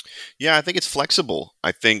 Yeah, I think it's flexible.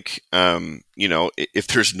 I think, if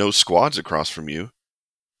there's no squads across from you,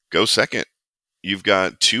 go second. You've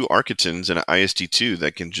got 2 Architans and an ISD2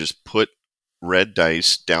 that can just put red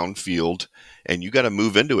dice downfield, and you got to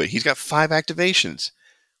move into it. He's got 5 activations.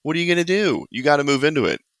 What are you going to do? You got to move into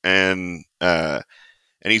it, and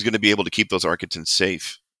he's going to be able to keep those Architans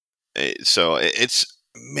safe. So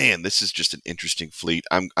this is just an interesting fleet.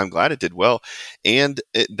 I'm glad it did well, and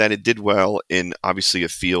that it did well in obviously a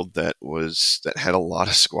field that had a lot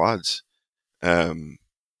of squads.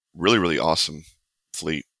 Really, really awesome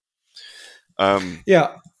fleet.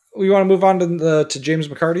 Yeah, we want to move on to James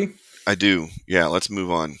McCarty. I do. Yeah, let's move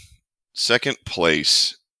on. Second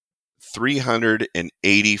place,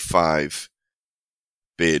 385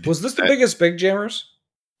 bid. Was this the biggest Big Jammers?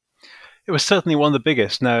 It was certainly one of the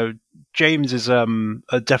biggest. Now, James is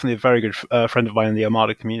definitely a very good friend of mine in the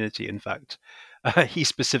Armada community. In fact, he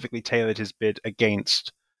specifically tailored his bid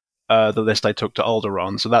against the list I took to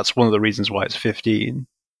Alderaan, so that's one of the reasons why it's 15.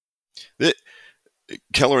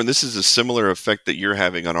 Keller, and this is a similar effect that you're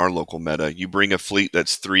having on our local meta. You bring a fleet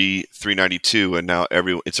that's 392, and now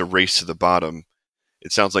it's a race to the bottom.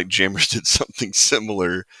 It sounds like Jammers did something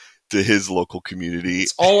similar to his local community.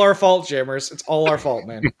 It's all our fault, Jammers. It's all our fault,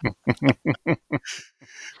 man.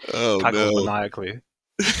 Oh Cackle no! maniacally.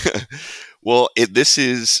 Well, this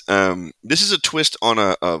is a twist on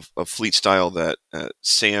a fleet style that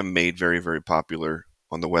Sam made very, very popular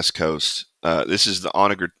on the West Coast. This is the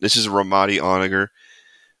Onager. This is a Ramadi Onager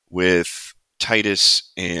with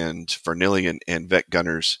Titus and Vernillion and Vet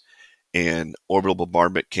Gunners and orbital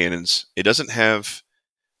bombardment cannons. It doesn't have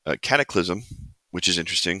Cataclysm, which is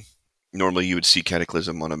interesting. Normally, you would see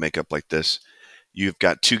Cataclysm on a makeup like this. You've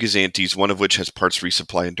got 2 Gazantes, one of which has parts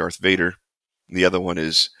resupply and Darth Vader. The other one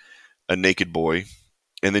is a Naked Boy.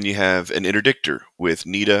 And then you have an Interdictor with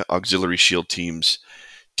Nita, Auxiliary Shield Teams,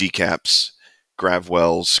 Decaps, Grav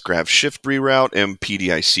Wells, Grav Shift Reroute, and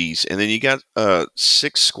PDICs. And then you got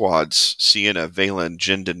 6 squads, Sienna, Valen,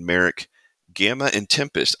 Jindon, Merrick, Gamma, and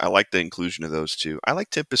Tempest. I like the inclusion of those 2. I like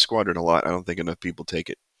Tempest Squadron a lot. I don't think enough people take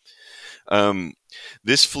it.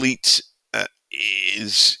 This fleet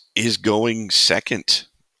is going second.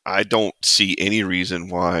 I don't see any reason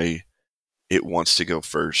why it wants to go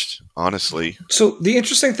first, honestly. So the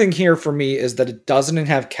interesting thing here for me is that it doesn't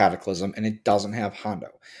have Cataclysm and it doesn't have Hondo,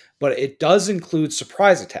 but it does include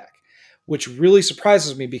Surprise Attack, which really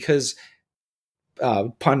surprises me because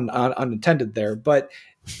pun unintended there. But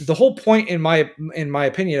the whole point, in my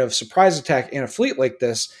opinion, of Surprise Attack in a fleet like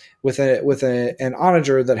this with an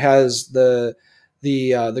onager that has the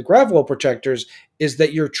Gravwell protectors is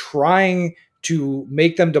that you're trying to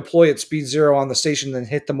make them deploy at speed 0 on the station, then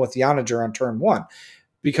hit them with the onager on turn 1.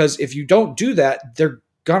 Because if you don't do that, they're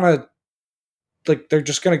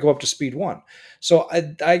just gonna go up to speed 1. So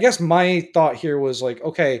I guess my thought here was like,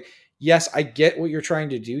 okay, yes, I get what you're trying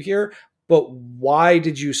to do here, but why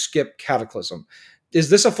did you skip Cataclysm?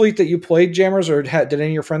 Is this a fleet that you played, Jammers, or did any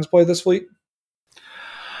of your friends play this fleet?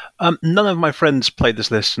 None of my friends played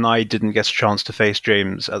this list, and I didn't get a chance to face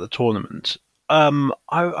James at the tournament.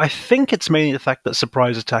 I think it's mainly the fact that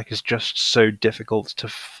Surprise Attack is just so difficult to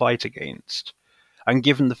fight against. And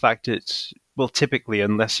given the fact typically,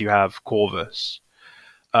 unless you have Corvus,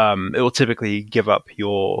 it will typically give up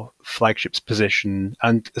your flagship's position,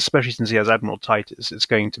 and especially since he has Admiral Titus, it's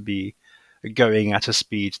going to be going at a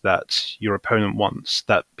speed that your opponent wants,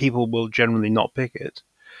 that people will generally not pick it.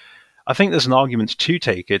 I think there's an argument to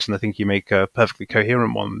take it, and I think you make a perfectly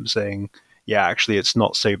coherent one saying, yeah, actually it's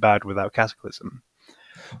not so bad without Cataclysm.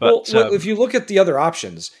 But well, if you look at the other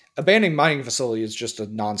options, abandoning mining facility is just a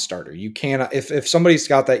non-starter. You can't, if somebody's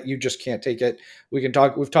got that, you just can't take it. We've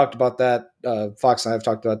talked about that. Fox and I have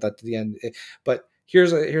talked about that to the end. But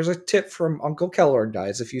here's a tip from Uncle Keller,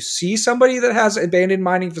 guys. If you see somebody that has abandoned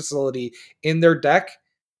mining facility in their deck,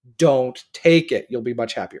 don't take it. You'll be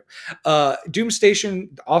much happier. Doom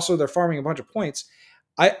Station, also they're farming a bunch of points.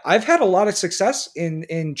 I've had a lot of success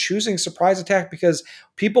in choosing Surprise Attack because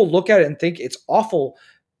people look at it and think it's awful,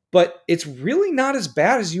 but it's really not as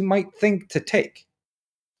bad as you might think to take.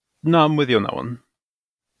 No, I'm with you on that one.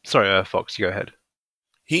 Sorry, Fox, you go ahead.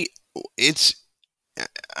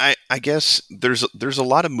 I guess there's a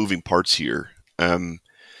lot of moving parts here. To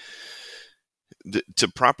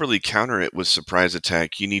properly counter it with Surprise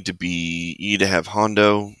Attack, you need to have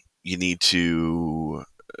Hondo, you need to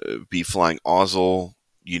be flying Ozzel,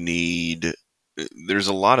 there's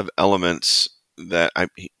a lot of elements that I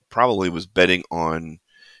probably was betting on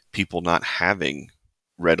people not having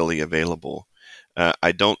readily available.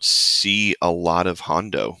 I don't see a lot of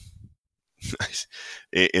Hondo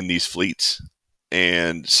in these fleets.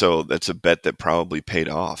 And so that's a bet that probably paid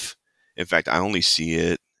off. In fact, I'm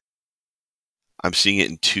seeing it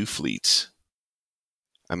in 2 fleets.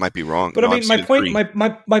 I might be wrong. But I mean,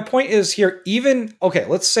 my point is here,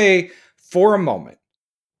 let's say for a moment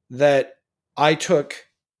that I took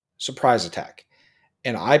Surprise Attack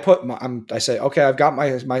and I say, okay, I've got I'm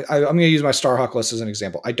going to use my Starhawk list as an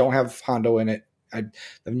example. I don't have Hondo in it. I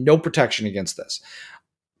have no protection against this.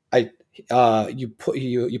 You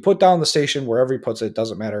put down the station wherever he puts it,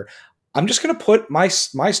 doesn't matter. I'm just going to put my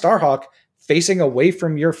Starhawk facing away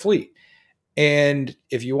from your fleet. And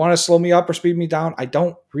if you want to slow me up or speed me down, I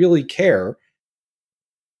don't really care.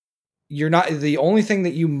 You're not the only thing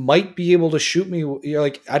that you might be able to shoot me.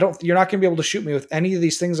 You're not going to be able to shoot me with any of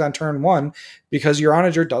these things on turn 1 because your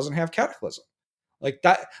onager doesn't have Cataclysm.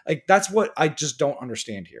 That's what I just don't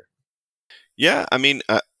understand here. Yeah, I mean,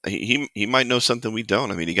 he might know something we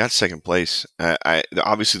don't. I mean, he got second place.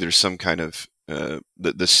 Obviously there's some kind of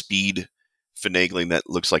the speed finagling that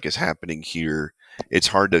looks like is happening here. It's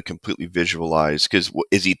hard to completely visualize because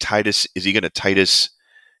is he Titus? Is he going to Titus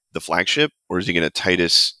the flagship, or is he going to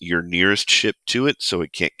Titus your nearest ship to it so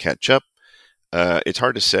it can't catch up? It's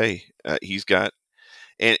hard to say. He's got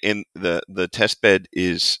and the test bed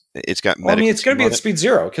it's got. Well, I mean, it's going to be at speed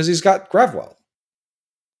 0 because he's got Gravwell.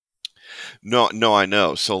 No, I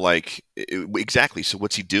know. So like exactly. So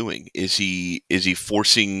what's he doing? Is he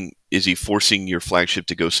forcing your flagship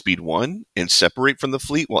to go speed 1 and separate from the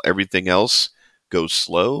fleet while everything else goes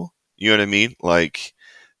slow? You know what I mean? Like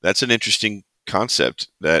that's an interesting concept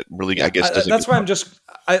that really I guess doesn't.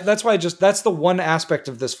 That's the one aspect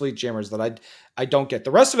of this fleet, Jammers, that I don't get.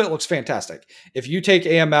 The rest of it looks fantastic. If you take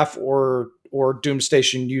AMF or Doom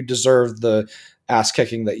Station, you deserve the ass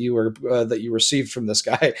kicking that you received from this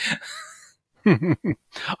guy.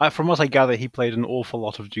 From what I gather, he played an awful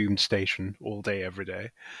lot of Doom Station all day, every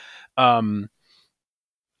day.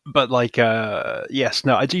 But like, yes,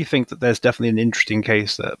 no, I do think that there's definitely an interesting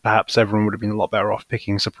case that perhaps everyone would have been a lot better off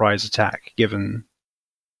picking Surprise Attack, given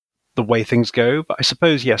the way things go. But I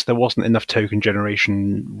suppose, yes, there wasn't enough token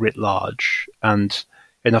generation writ large and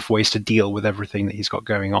enough ways to deal with everything that he's got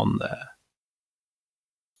going on there.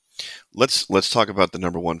 Let's talk about the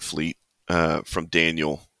number 1 fleet from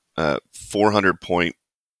Daniel. 400 point,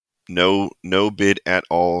 no bid at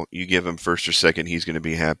all. You give him first or second, he's going to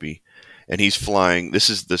be happy. And he's flying. This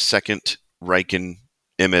is the second Riken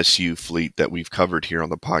MSU fleet that we've covered here on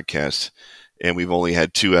the podcast, and we've only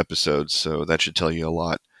had 2 episodes, so that should tell you a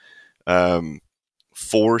lot. 4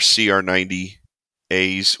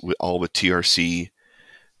 CR90As, all with TRC.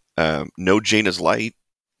 No Jaina's Light.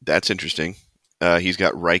 That's interesting. He's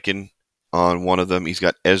got Riken on one of them. He's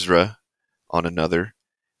got Ezra on another.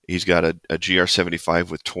 He's got a GR75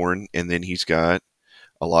 with Torn, and then he's got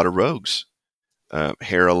a lot of rogues.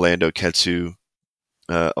 Hera, Lando, Ketsu,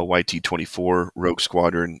 a YT-24 Rogue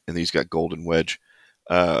Squadron, and he's got Golden Wedge.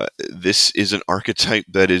 This is an archetype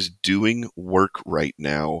that is doing work right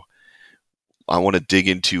now. I want to dig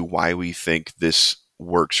into why we think this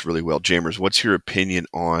works really well. Jammers, what's your opinion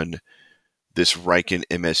on this Riken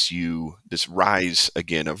MSU, this rise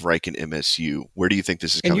again of Riken MSU? Where do you think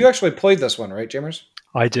this is coming? And you actually played this one, right, Jammers?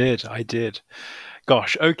 I did.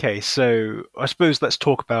 Gosh, okay, so I suppose let's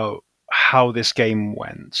talk about how this game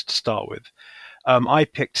went to start with. I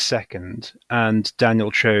picked second, and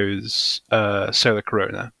Daniel chose Solar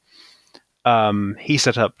Corona. He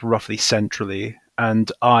set up roughly centrally,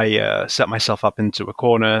 and I set myself up into a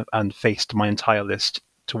corner and faced my entire list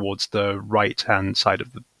towards the right-hand side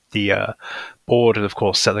of the board, and of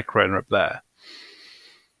course set the Corona up there.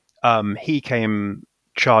 He came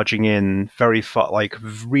charging in very far, like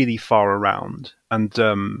really far around, and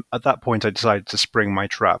at that point I decided to spring my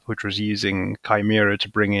trap, which was using Chimera to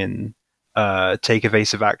bring in take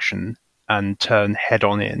evasive action and turn head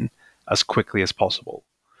on in as quickly as possible.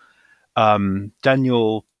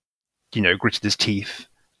 Daniel, gritted his teeth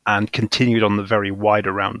and continued on the very wide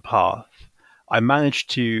around path. I managed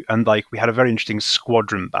to, and we had a very interesting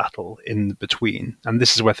squadron battle in between, and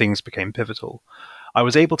this is where things became pivotal. I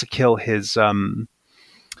was able to kill his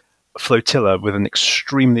flotilla with an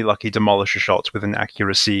extremely lucky demolisher shot with an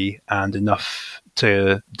accuracy and enough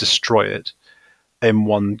to destroy it in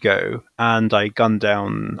one go. And I gunned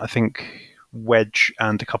down, I think, Wedge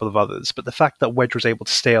and a couple of others. But the fact that Wedge was able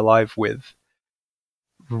to stay alive with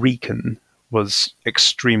Riken was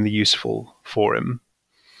extremely useful for him,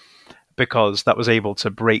 because that was able to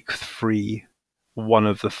break free one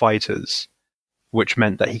of the fighters, which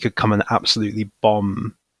meant that he could come and absolutely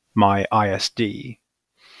bomb my ISD.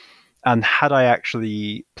 And had I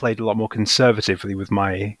actually played a lot more conservatively with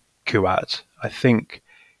my Kuat, I think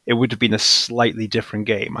it would have been a slightly different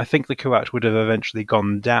game. I think the Kuat would have eventually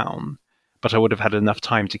gone down, but I would have had enough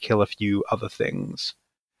time to kill a few other things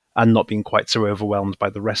and not been quite so overwhelmed by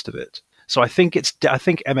the rest of it. So I think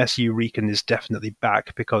MSU Riken is definitely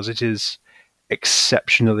back, because it is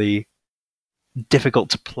exceptionally difficult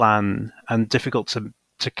to plan and difficult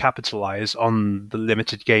to capitalize on the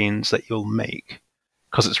limited gains that you'll make,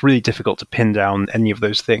 because it's really difficult to pin down any of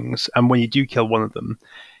those things. And when you do kill one of them,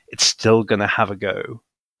 it's still going to have a go.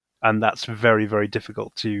 And that's very, very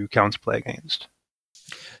difficult to counterplay against.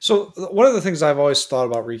 So one of the things I've always thought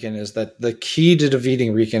about Riken is that the key to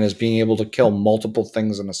defeating Riken is being able to kill multiple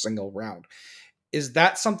things in a single round. Is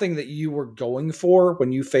that something that you were going for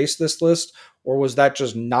when you faced this list, or was that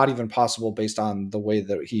just not even possible based on the way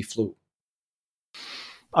that he flew?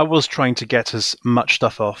 I was trying to get as much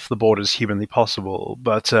stuff off the board as humanly possible,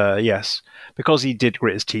 but yes, because he did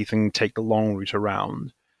grit his teeth and take the long route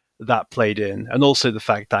around, that played in, and also the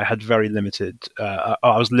fact that I had very limited. I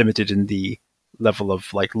was limited in the level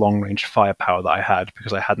of like long range firepower that I had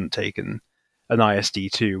because I hadn't taken an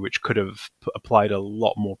ISD2, which could have applied a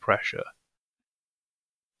lot more pressure.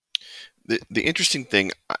 The interesting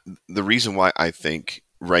thing, the reason why I think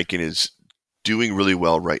Riken is doing really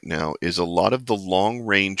well right now is a lot of the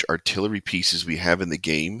long-range artillery pieces we have in the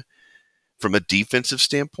game, from a defensive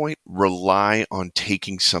standpoint, rely on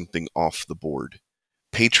taking something off the board.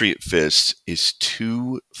 Patriot Fist is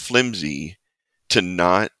too flimsy to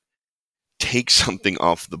not take something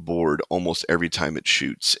off the board almost every time it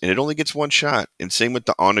shoots. And it only gets one shot. And same with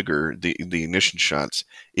the Onager, the ignition shots.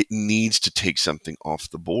 It needs to take something off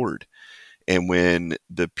the board. And when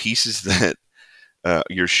the pieces that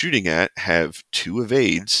you're shooting at have 2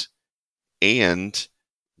 evades and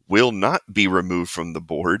will not be removed from the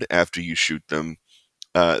board after you shoot them,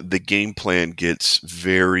 the game plan gets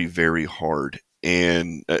very, very hard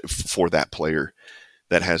and for that player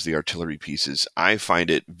that has the artillery pieces. I find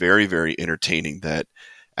it very, very entertaining that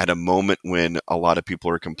at a moment when a lot of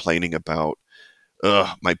people are complaining about,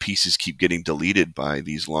 my pieces keep getting deleted by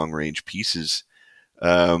these long-range pieces,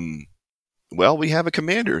 well, we have a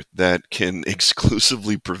commander that can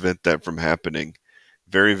exclusively prevent that from happening.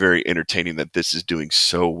 Very, very entertaining that this is doing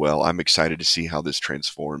so well. I'm excited to see how this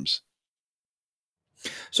transforms.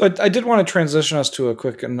 So I did want to transition us to a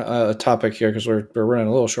quick topic here because we're running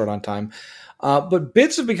a little short on time. But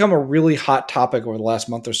bids have become a really hot topic over the last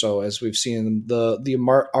month or so, as we've seen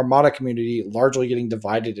the Armada community largely getting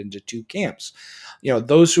divided into 2 camps.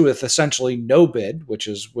 Those who with essentially no bid, which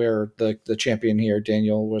is where the champion here,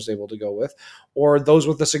 Daniel, was able to go with, or those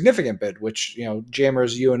with a significant bid, which,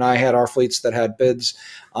 Jammers, you and I had our fleets that had bids,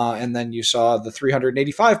 and then you saw the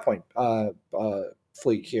 385 point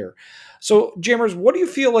fleet here. So, Jammers, what do you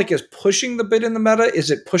feel like is pushing the bid in the meta? Is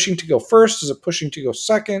it pushing to go first? Is it pushing to go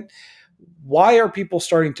second? Why are people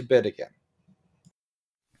starting to bid again?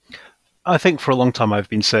 I think for a long time I've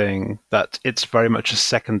been saying that it's very much a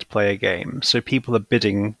second player game. So people are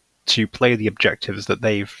bidding to play the objectives that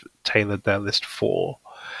they've tailored their list for.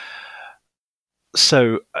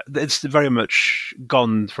 So it's very much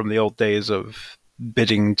gone from the old days of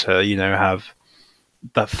bidding to, have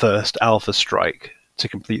that first alpha strike to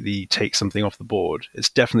completely take something off the board. It's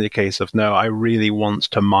definitely a case of, no, I really want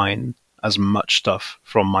to mine as much stuff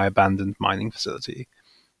from my abandoned mining facility.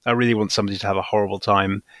 I really want somebody to have a horrible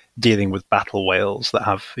time dealing with battle whales that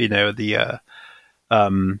have, the not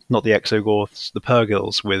the exogorths, the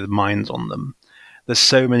purgils with mines on them. There's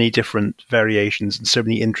so many different variations and so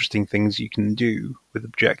many interesting things you can do with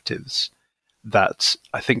objectives that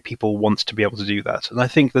I think people want to be able to do that. And I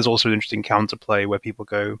think there's also an interesting counterplay where people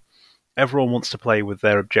go, everyone wants to play with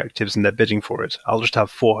their objectives and they're bidding for it. I'll just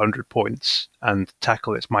have 400 points and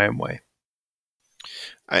tackle it my own way.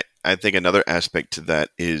 I think another aspect to that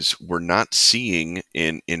is we're not seeing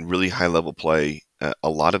in really high level play a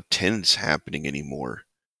lot of 10s happening anymore.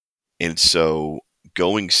 And so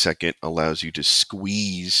going second allows you to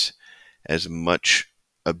squeeze as much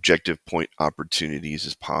objective point opportunities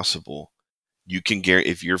as possible. You can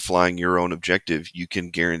if you're flying your own objective, you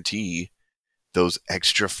can guarantee those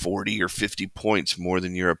extra 40 or 50 points more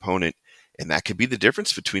than your opponent. And that could be the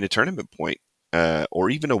difference between a tournament point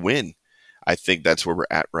or even a win. I think that's where we're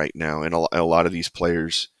at right now. And a lot of these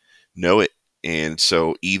players know it. And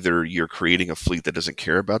so either you're creating a fleet that doesn't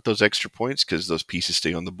care about those extra points because those pieces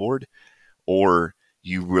stay on the board, or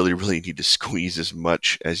you really, really need to squeeze as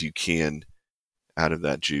much as you can out of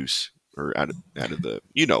that juice or out of the,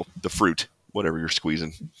 the fruit, whatever you're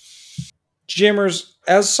squeezing. Jammers,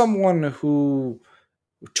 as someone who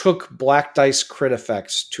took black dice crit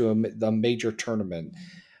effects to a major tournament,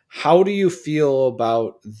 how do you feel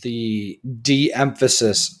about the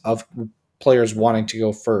de-emphasis of players wanting to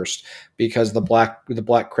go first because the black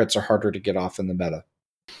crits are harder to get off in the meta?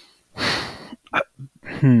 I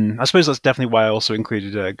suppose that's definitely why I also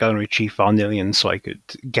included a Gunnery Chief Varnillion, so I could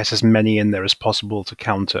get as many in there as possible to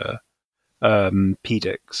counter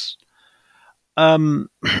PDIX.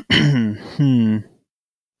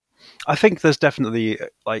 I think there's definitely,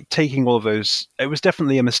 taking all of those, it was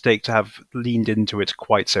definitely a mistake to have leaned into it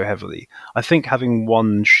quite so heavily. I think having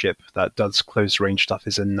one ship that does close range stuff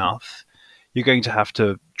is enough. You're going to have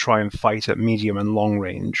to try and fight at medium and long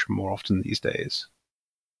range more often these days.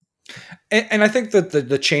 And I think that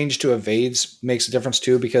the change to evades makes a difference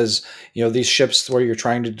too, because these ships where you're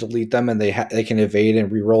trying to delete them and they can evade and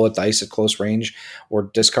reroll a dice at close range, or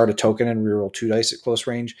discard a token and reroll 2 dice at close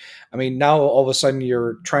range. I mean, now all of a sudden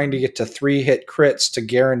you're trying to get to 3 hit crits to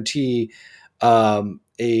guarantee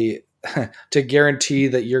to guarantee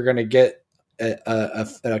that you're going to get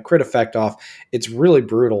a crit effect off, it's really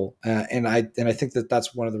brutal. And I think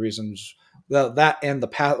that's one of the reasons that and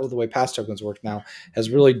the way pass tokens work now has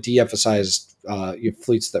really de-emphasized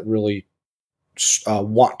fleets that really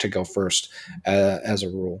want to go first as a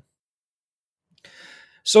rule.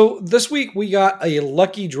 So this week we got a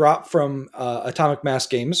lucky drop from Atomic Mass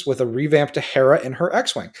Games with a revamp to Hera and her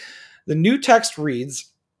X-Wing. The new text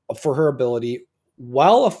reads for her ability,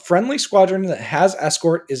 while a friendly squadron that has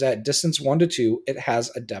escort is at distance 1 to 2, it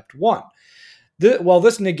has adept 1. While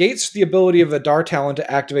this negates the ability of a Dar Talon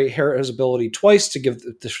to activate Hera's ability twice to give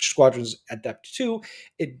the squadrons adept 2,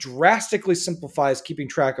 it drastically simplifies keeping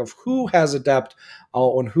track of who has adept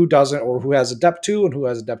and who doesn't, or who has adept 2 and who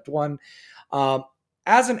has adept 1.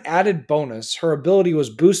 As an added bonus, her ability was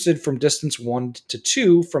boosted from distance 1 to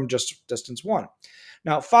 2 from just distance 1.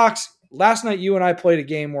 Now, Fox, last night you and I played a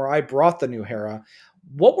game where I brought the new Hera.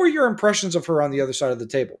 What were your impressions of her on the other side of the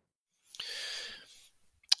table?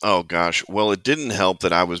 Oh, gosh. Well, it didn't help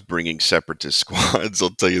that I was bringing separatist squads, I'll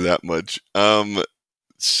tell you that much.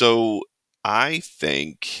 So I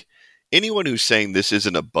think anyone who's saying this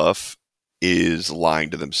isn't a buff is lying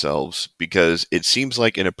to themselves, because it seems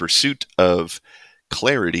like in a pursuit of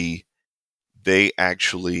clarity, they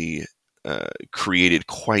actually created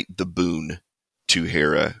quite the boon to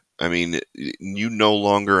Hera. I mean, you no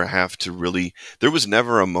longer have to really. There was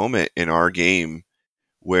never a moment in our game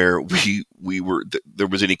where there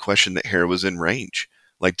was any question that Hera was in range.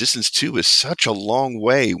 Like, distance 2 is such a long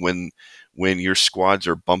way when your squads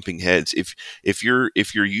are bumping heads. If you're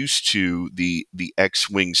used to the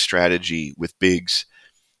X-Wing strategy with Biggs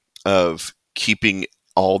of keeping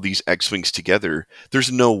all these X-Wings together,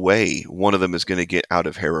 there's no way one of them is going to get out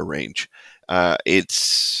of Hera range.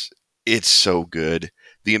 It's so good.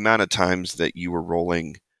 The amount of times that you were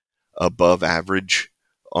rolling above average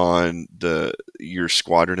on your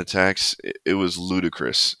squadron attacks, it was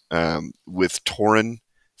ludicrous. With Tauren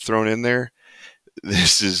thrown in there,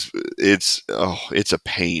 it's a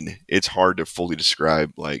pain. It's hard to fully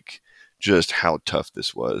describe just how tough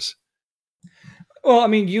this was. Well, I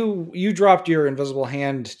mean, you dropped your invisible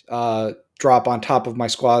hand drop on top of my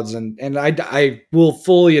squads, and I will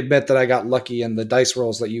fully admit that I got lucky in the dice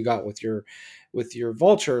rolls that you got with your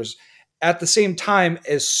vultures. At the same time,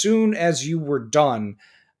 as soon as you were done,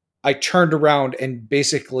 I turned around and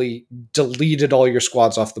basically deleted all your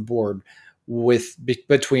squads off the board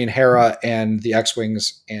between Hera and the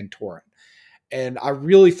X-Wings and Tauren. And I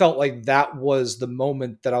really felt like that was the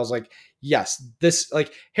moment that I was like, yes,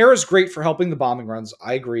 Hera's great for helping the bombing runs.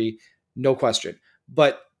 I agree, no question.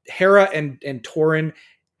 But Hera and Tauren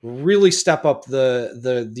really step up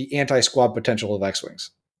the anti-squad potential of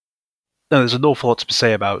X-Wings. No, there's an awful lot to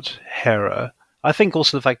say about Hera. I think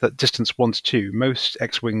also the fact that distance 1 to 2, most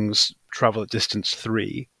X-Wings travel at distance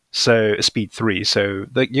 3, so speed 3, so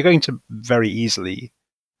you're going to very easily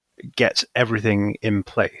get everything in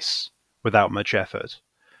place without much effort.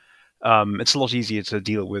 It's a lot easier to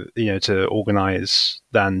deal with, to organize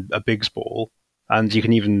than a Biggs ball, and you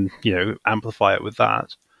can even, amplify it with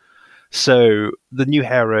that. So the new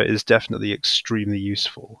Hera is definitely extremely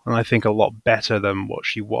useful, and I think a lot better than what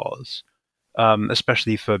she was,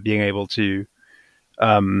 especially for being able to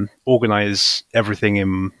organize everything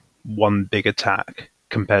in one big attack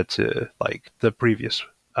compared to the previous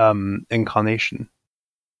incarnation.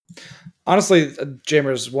 Honestly,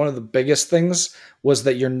 Jamers, one of the biggest things was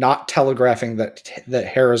that you're not telegraphing that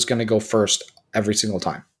Hera's going to go first every single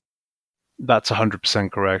time. That's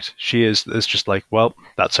 100% correct. She is. It's just well,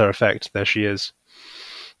 that's her effect. There she is.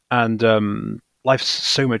 And life's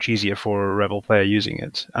so much easier for a Rebel player using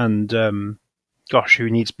it. And gosh, who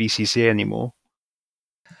needs BCC anymore?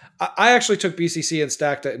 I actually took BCC and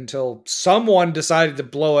stacked it until someone decided to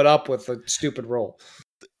blow it up with a stupid roll.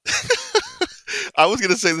 I was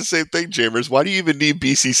going to say the same thing, Jamers. Why do you even need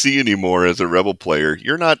BCC anymore as a Rebel player?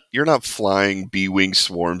 You're not flying B-Wing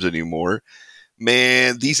swarms anymore.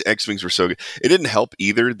 Man, these X-Wings were so good. It didn't help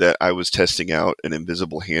either that I was testing out an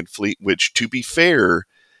invisible hand fleet, which, to be fair,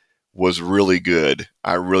 was really good.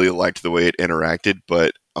 I really liked the way it interacted,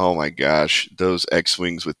 but oh my gosh, those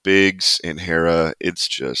X-Wings with Biggs and Hera,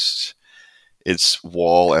 it's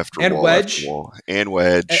wall after and wall Wedge. after wall. And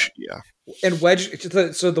Wedge, yeah. And Wedge,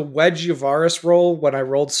 so the Wedge Yavaris roll when I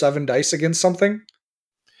rolled 7 dice against something.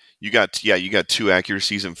 You got 2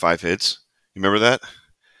 accuracies and 5 hits. You remember that?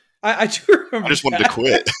 I do remember. I just wanted to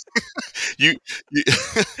quit.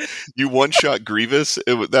 you one-shot Grievous.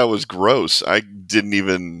 That was gross. I didn't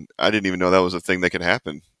even know that was a thing that could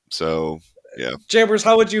happen. So yeah. Chambers,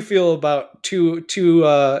 how would you feel about two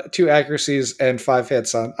accuracies and 5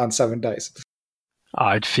 hits on 7 dice?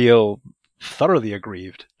 I'd feel thoroughly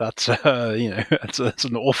aggrieved. That's that's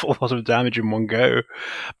an awful lot of damage in one go.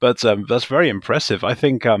 But that's very impressive. I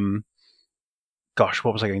think gosh,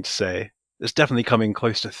 what was I going to say? It's definitely coming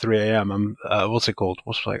close to 3 a.m. What's it called?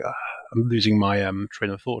 I'm losing my train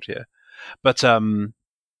of thought here. But n-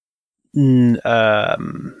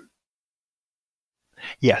 um,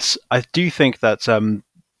 yes, I do think that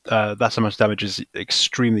that amount of damage is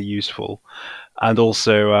extremely useful, and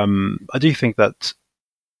also I do think that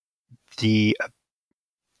the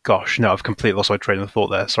gosh, no, I've completely lost my train of thought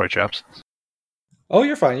there. Sorry, chaps. Oh,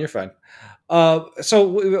 you're fine. You're fine.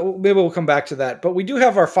 Maybe we'll come back to that. But we do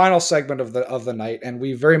have our final segment of the night, and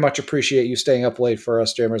we very much appreciate you staying up late for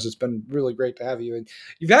us, Jammers. It's been really great to have you, and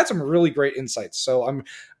you've had some really great insights. So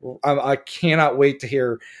I cannot wait to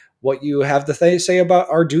hear what you have to say about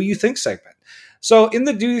our Do You Think segment. So in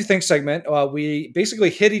the Do You Think segment, we basically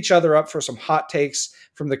hit each other up for some hot takes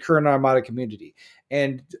from the current Armada community.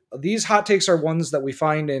 And these hot takes are ones that we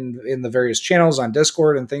find in the various channels on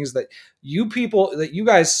Discord and things that you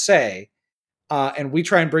guys say, and we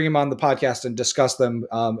try and bring them on the podcast and discuss them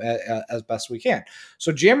as best we can.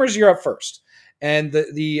 So, Jammers, you're up first, and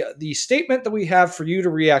the statement that we have for you to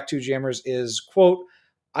react to, Jammers, is quote: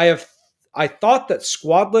 I thought that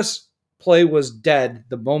squadless play was dead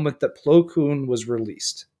the moment that Plo Koon was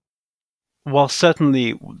released. While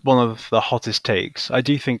certainly one of the hottest takes, I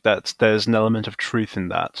do think that there's an element of truth in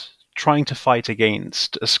that. Trying to fight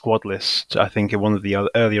against a squad list, I think, in one of the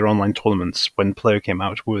earlier online tournaments when Plo came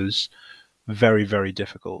out was very, very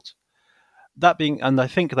difficult. And I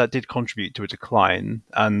think that did contribute to a decline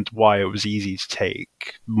and why it was easy to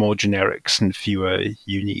take more generics and fewer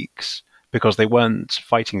uniques, because they weren't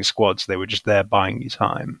fighting squads, they were just there buying you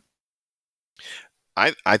time.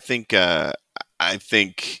 I think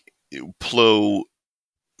Plo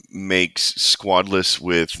makes squadless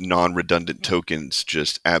with non-redundant tokens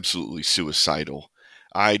just absolutely suicidal.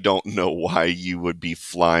 I don't know why you would be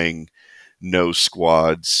flying no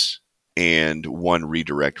squads and one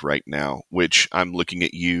redirect right now, which I'm looking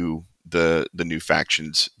at you, the new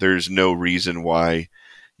factions. There's no reason why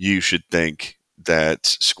you should think that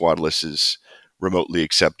squadless is remotely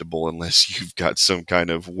acceptable unless you've got some kind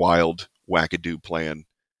of wild wackadoo plan.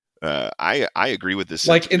 I agree with this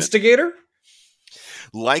Like sentiment. Instigator?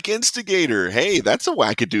 Like Instigator. Hey, that's a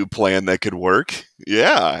wackadoo plan that could work.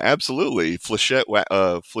 Yeah, absolutely. Flechette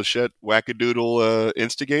wackadoodle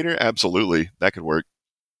Instigator. Absolutely, that could work.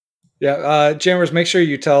 Yeah, Jammers, make sure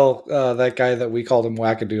you tell that guy that we called him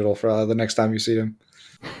Wackadoodle for the next time you see him.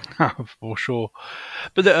 For sure.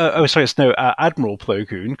 But sorry, it's no Admiral Plo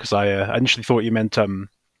Koon, because I initially thought you meant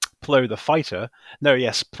Plo the fighter. No,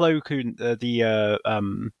 yes, Plo Koon, the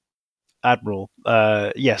Admiral.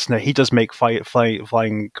 Yes, no, he does make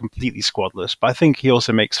flying completely squadless, but I think he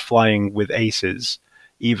also makes flying with aces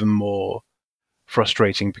even more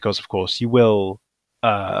frustrating because, of course, he will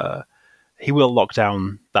lock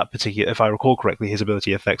down that particular. If I recall correctly, his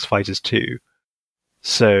ability affects fighters too,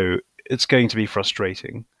 so it's going to be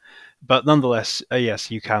frustrating. But nonetheless, yes,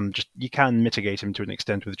 you can mitigate him to an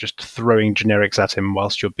extent with just throwing generics at him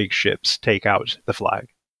whilst your big ships take out the flag.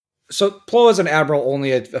 So Plo as an admiral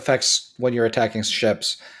only affects when you're attacking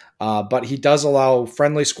ships, but he does allow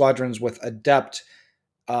friendly squadrons without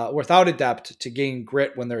adept to gain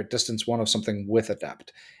grit when they're at distance one of something with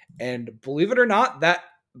adept. And believe it or not, that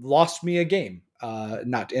lost me a game,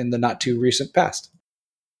 not in the not too recent past.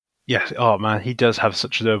 Yeah. Oh man, he does have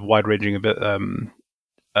such a wide-ranging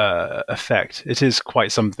effect. It is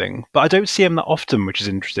quite something, but I don't see him that often, which is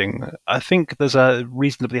interesting. I think there's a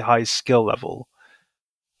reasonably high skill level.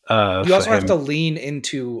 You For also have him. to lean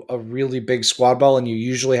into a really big squad ball, and you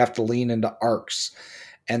usually have to lean into arcs,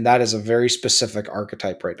 and that is a very specific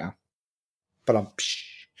archetype right now. But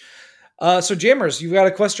so Jammers, you've got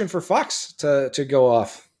a question for Fox to go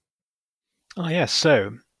off. Oh yes.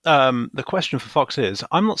 So the question for Fox is: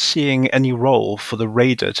 I'm not seeing any role for the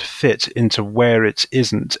Raider to fit into where it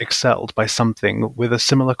isn't excelled by something with a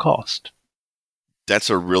similar cost. That's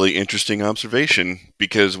a really interesting observation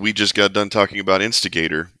because we just got done talking about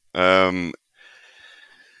Instigator.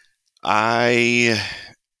 I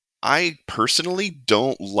personally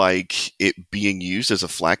don't like it being used as a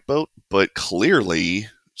flak boat, but clearly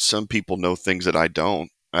some people know things that I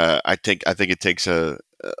don't. I think it takes a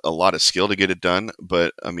lot of skill to get it done,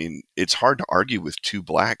 but I mean it's hard to argue with two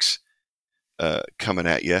blacks coming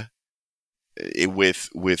at you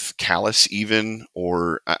with Callus even,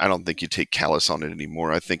 or I don't think you take Callus on it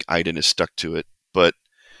anymore. I think Iden is stuck to it, but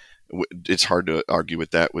it's hard to argue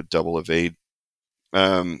with that with double evade.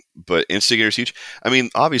 But Instigator's huge. I mean,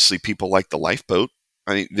 obviously people like the lifeboat.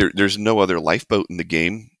 I mean, there's no other lifeboat in the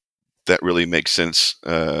game that really makes sense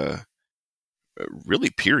really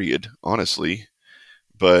period, honestly.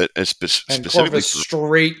 But specifically Corvus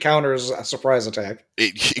straight counters a surprise attack.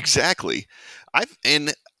 Exactly. I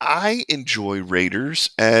enjoy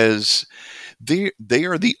Raiders as they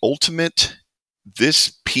are the ultimate.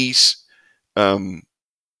 This piece has,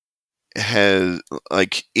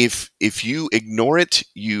 like, if you ignore it,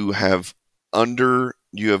 you have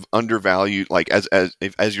undervalued, like,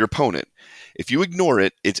 as your opponent. If you ignore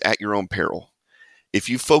it, it's at your own peril. If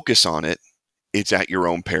you focus on it, it's at your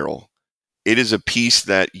own peril. It is a piece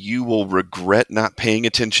that you will regret not paying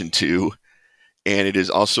attention to, and it is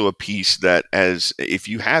also a piece that, as if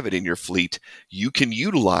you have it in your fleet, you can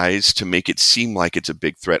utilize to make it seem like it's a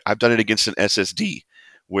big threat. I've done it against an SSD,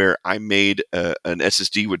 where I made an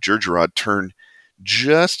SSD with Gergerod turn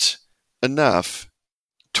just enough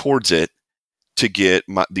towards it to get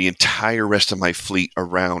the entire rest of my fleet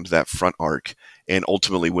around that front arc and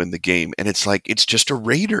ultimately win the game. And it's like, it's just a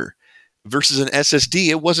Raider versus an SSD.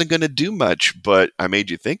 It wasn't going to do much, but I made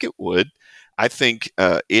you think it would. I think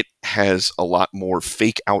it has a lot more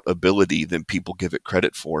fake out ability than people give it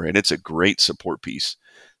credit for, and it's a great support piece.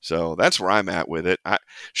 So that's where I'm at with it.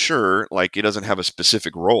 Sure, like, it doesn't have a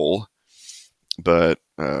specific role, but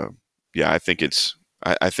yeah, I think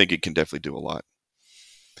I think it can definitely do a lot.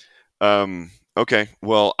 Okay,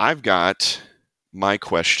 well, I've got my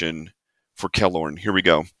question for Kellorn. Here we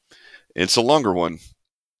go. It's a longer one.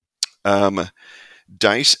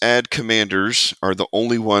 Dice add commanders are the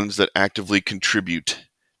only ones that actively contribute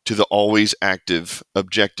to the always active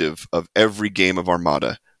objective of every game of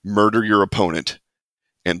Armada: murder your opponent,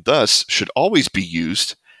 and thus should always be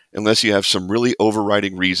used unless you have some really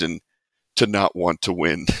overriding reason to not want to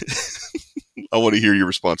win. I want to hear your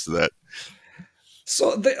response to that.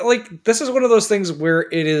 So, this is one of those things where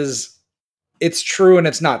it's true and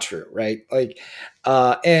it's not true, right? Like,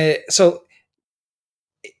 so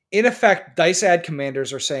in effect, dice add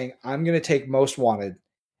commanders are saying, I'm going to take most wanted,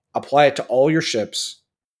 apply it to all your ships,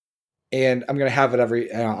 and I'm going to have it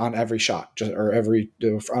on every shot,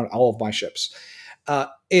 on all of my ships.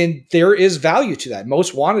 And there is value to that.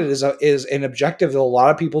 Most wanted is an objective that a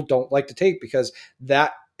lot of people don't like to take, because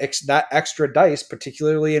that extra dice,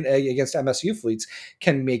 particularly against MSU fleets,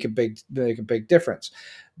 can make a big difference.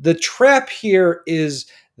 The trap here is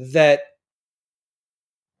that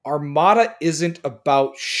Armada isn't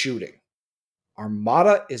about shooting.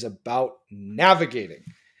 Armada is about navigating.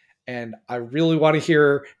 And I really want to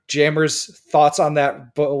hear Jammer's thoughts on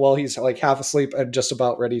that, but while he's like half asleep and just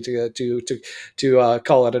about ready to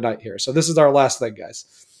call it a night here. So this is our last thing, guys.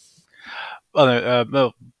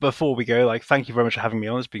 Well, before we go, like, thank you very much for having me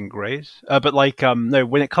on. It's been great. But no,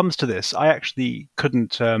 when it comes to this, I actually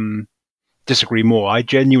couldn't disagree more. I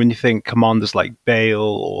genuinely think commanders like Bale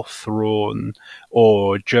or Thrawn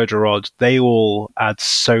or Gergerod, they all add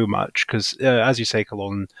so much, because, as you say,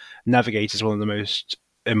 Colon, Navigate is one of the most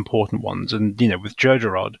important ones. And, with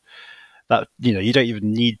Gergerod, that, you don't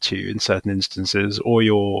even need to in certain instances, or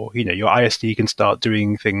your ISD can start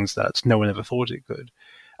doing things that no one ever thought it could.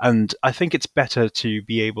 And I think it's better to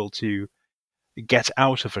be able to get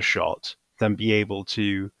out of a shot than be able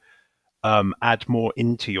to add more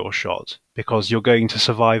into your shot, because you're going to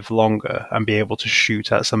survive longer and be able to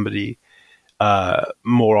shoot at somebody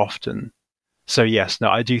more often. So yes, no,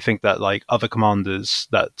 I do think that, like, other commanders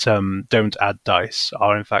that don't add dice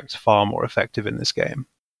are in fact far more effective in this game.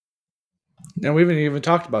 And we haven't even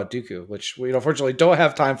talked about Dooku, which we unfortunately don't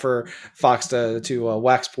have time for Fox to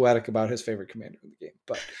wax poetic about his favorite commander in the game.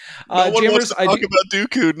 But no one wants to talk about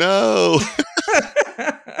Dooku. No.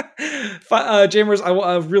 Jamers,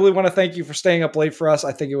 I really want to thank you for staying up late for us.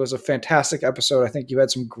 I think it was a fantastic episode. I think you had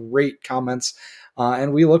some great comments,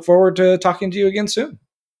 and we look forward to talking to you again soon.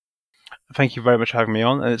 Thank you very much for having me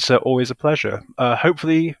on, and it's always a pleasure.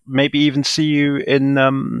 Hopefully, maybe even see you in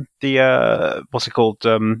the what's it called,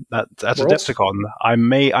 at Adepticon. I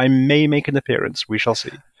may make an appearance. We shall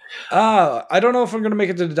see. I don't know if I'm going to make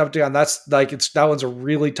it to Adepticon. That one's a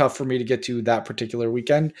really tough for me to get to that particular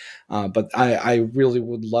weekend. But I really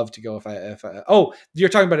would love to go if I. Oh, you're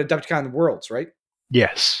talking about Adepticon Worlds, right?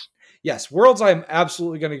 Yes. Yes, Worlds I'm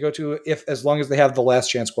absolutely going to go to as long as they have the last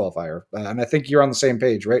chance qualifier. And I think you're on the same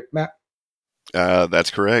page, right, Matt?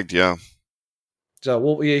 That's correct. Yeah.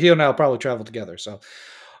 So he and I'll probably travel together. So,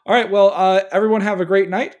 all right. Well, everyone have a great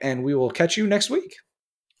night, and we will catch you next week.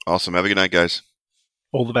 Awesome. Have a good night, guys.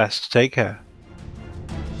 All the best. Take care.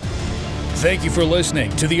 Thank you for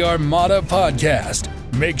listening to the Armada Podcast.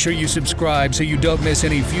 Make sure you subscribe so you don't miss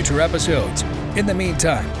any future episodes. In the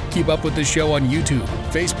meantime, keep up with the show on YouTube,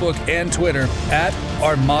 Facebook, and Twitter at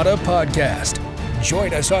Armada Podcast.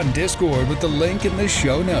 Join us on Discord with the link in the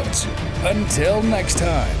show notes. Until next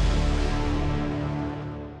time.